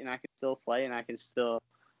compete, and I can still play, and I can still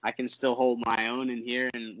hold my own in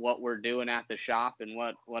here, and what we're doing at the shop and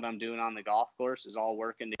what I'm doing on the golf course is all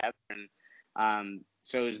working together. And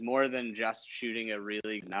so it was more than just shooting a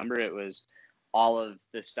really good number. It was all of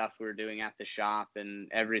the stuff we were doing at the shop, and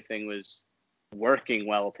everything was working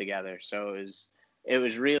well together. So it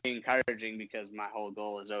was really encouraging, because my whole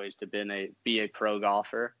goal is always to be a pro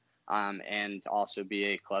golfer, and also be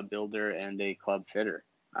a club builder and a club fitter.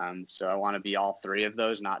 So I want to be all 3 of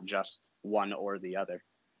those, not just one or the other.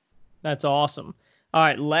 That's awesome. All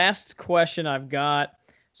right, last question I've got.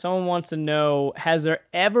 Someone wants to know, has there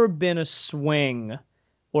ever been a swing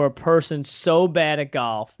or a person so bad at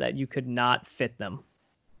golf that you could not fit them?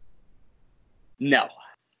 No.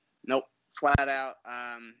 Nope. flat out.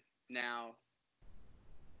 Now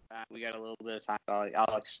we got a little bit of time.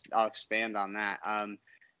 I'll expand on that.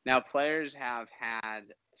 Now players have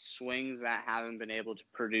had swings that haven't been able to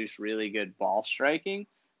produce really good ball striking,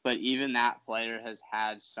 but even that player has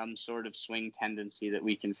had some sort of swing tendency that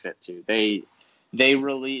we can fit to. They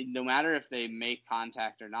release, no matter if they make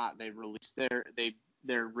contact or not, they release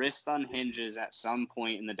their wrist unhinges at some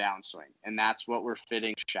point in the downswing, and that's what we're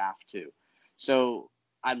fitting shaft to. So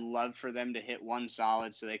I'd love for them to hit one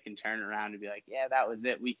solid so they can turn around and be like, yeah, that was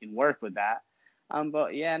it. We can work with that.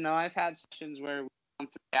 But yeah, no, I've had sessions where we've gone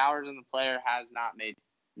 3 hours and the player has not made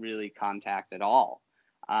really contact at all.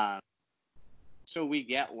 So we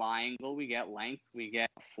get lie angle, we get length, we get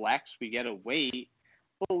flex, we get a weight,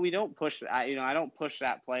 but we don't push. I don't push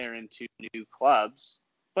that player into new clubs.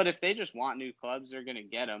 But if they just want new clubs, they're gonna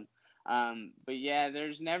get them. But yeah,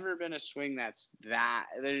 there's never been a swing that's that.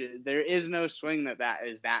 There is no swing that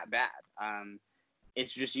is that bad.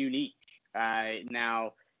 It's just unique.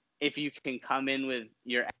 Now, if you can come in with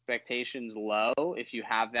your expectations low, if you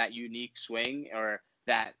have that unique swing or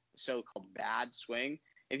that so-called bad swing,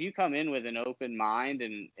 if you come in with an open mind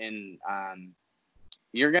and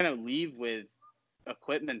you're going to leave with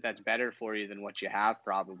equipment that's better for you than what you have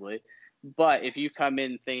probably. But if you come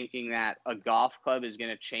in thinking that a golf club is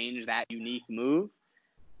going to change that unique move,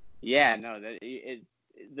 yeah, no,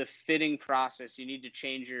 the fitting process, you need to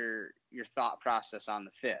change your thought process on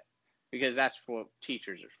the fit, because that's what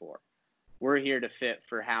teachers are for. We're here to fit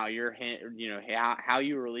for how how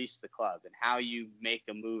you release the club and how you make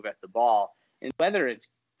a move at the ball, and whether it's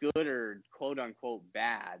good or quote unquote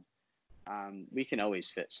bad, we can always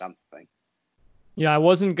fit something. Yeah, I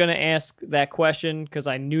wasn't going to ask that question because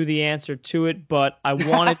I knew the answer to it, but I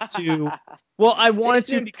wanted to. Well, I wanted it's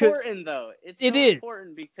to because it's important though. It's so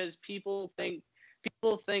important because people think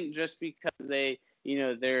just because they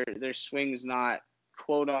their swing's not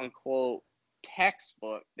quote unquote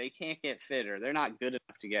textbook, they can't get fit or they're not good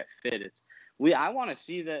enough to get fit. I want to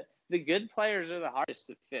see that the good players are the hardest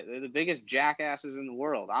to fit. They're the biggest jackasses in the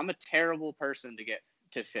world. I'm a terrible person to get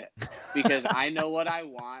to fit because I know what I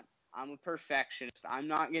want. I'm a perfectionist. I'm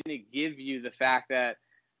not going to give you the fact that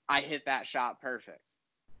I hit that shot perfect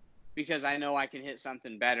because I know I can hit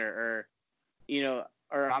something better,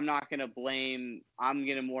 or I'm not going to blame. I'm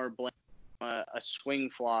going to more blame a swing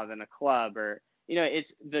flaw than a club, or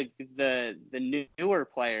it's the newer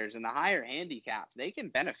players and the higher handicaps. They can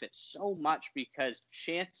benefit so much because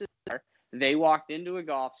chances are they walked into a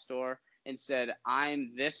golf store and said,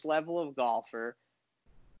 "I'm this level of golfer."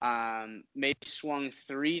 Maybe swung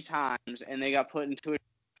 3 times and they got put into it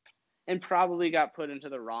and probably got put into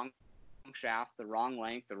the wrong shaft, the wrong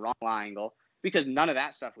length, the wrong lie angle, because none of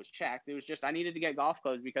that stuff was checked. It was just, I needed to get golf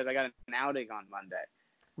clubs because I got an outing on Monday.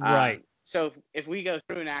 Right. So if we go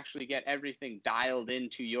through and actually get everything dialed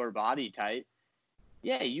into your body type,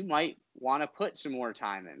 yeah, you might want to put some more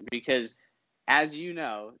time in because, as you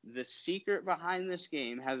know, the secret behind this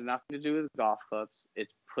game has nothing to do with golf clubs.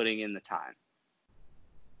 It's putting in the time.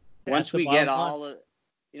 Once we get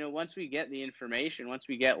once we get the information, once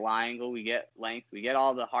we get lie angle, we get length, we get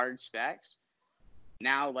all the hard specs.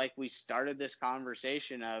 Now, like we started this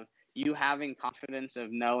conversation of you having confidence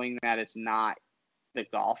of knowing that it's not the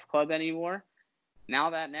golf club anymore.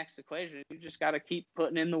 Now that next equation, you just got to keep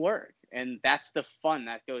putting in the work. And that's the fun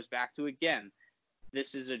that goes back to, again,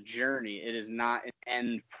 this is a journey. It is not an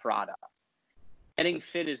end product. Getting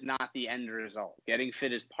fit is not the end result. Getting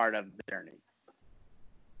fit is part of the journey.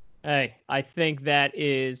 Hey, I think that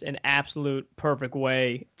is an absolute perfect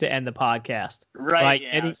way to end the podcast. Right?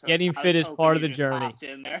 Yeah, getting fit is part of the journey. Hopped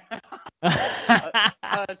in there.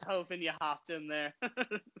 I was hoping you hopped in there.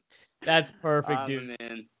 That's perfect, dude.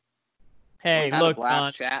 Man. Hey, had look, a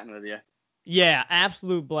blast chatting with you. Yeah,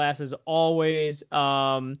 absolute blast as always.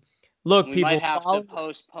 Look, we people might have to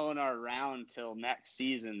postpone our round till next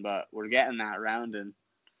season, but we're getting that round in.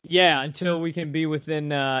 Yeah, until we can be within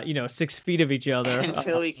 6 feet of each other.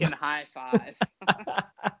 Until we can high five.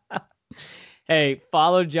 Hey,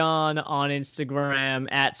 follow John on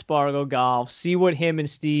Instagram at Spargo Golf. See what him and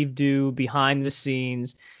Steve do behind the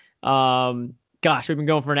scenes. Gosh, we've been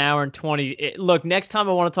going for an hour and 20. Look, next time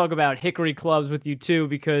I want to talk about hickory clubs with you too,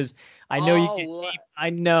 because I know you get deep. I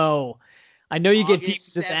know you get deep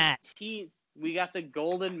into that. We got the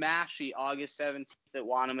Golden Mashie August 17th at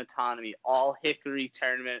Wanamatanami, all hickory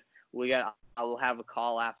tournament. I will have a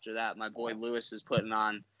call after that. My boy Lewis is putting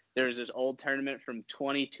on. There's this old tournament from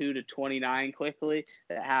 22 to 29 quickly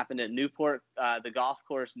that happened at Newport, the golf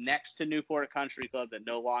course next to Newport Country Club that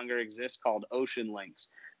no longer exists, called Ocean Links.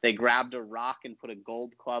 They grabbed a rock and put a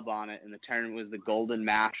gold club on it, and the tournament was the Golden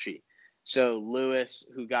Mashie. So Lewis,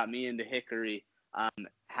 who got me into Hickory,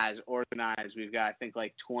 has organized. We've got, I think,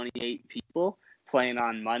 like 28 people playing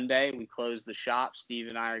on Monday. We close the shop. Steve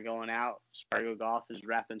and I are going out. Spargo Golf is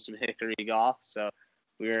repping some Hickory golf. So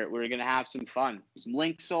we're going to have some fun. Some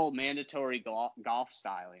Link Soul mandatory golf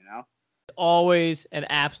style, you know? Always an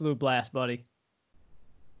absolute blast, buddy.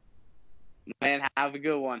 Man, have a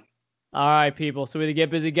good one. All right, people. So either get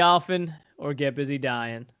busy golfing or get busy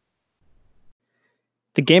dying.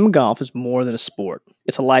 The game of golf is more than a sport.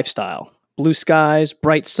 It's a lifestyle. Blue skies,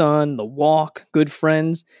 bright sun, the walk, good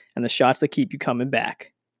friends, and the shots that keep you coming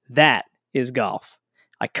back. That is golf.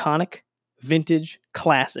 Iconic, vintage,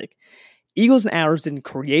 classic. Eagles and Arrows didn't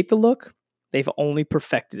create the look. They've only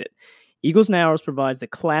perfected it. Eagles and Arrows provides the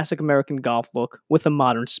classic American golf look with a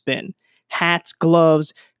modern spin. Hats,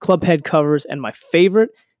 gloves, club head covers, and my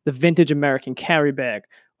favorite, the vintage American carry bag,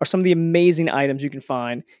 are some of the amazing items you can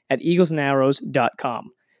find at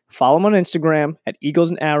eaglesandarrows.com. Follow them on Instagram at Eagles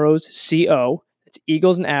and Arrows CO. It's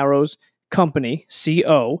Eagles and Arrows Company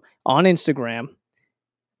CO on Instagram.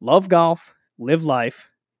 Love golf, live life,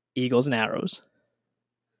 Eagles and Arrows.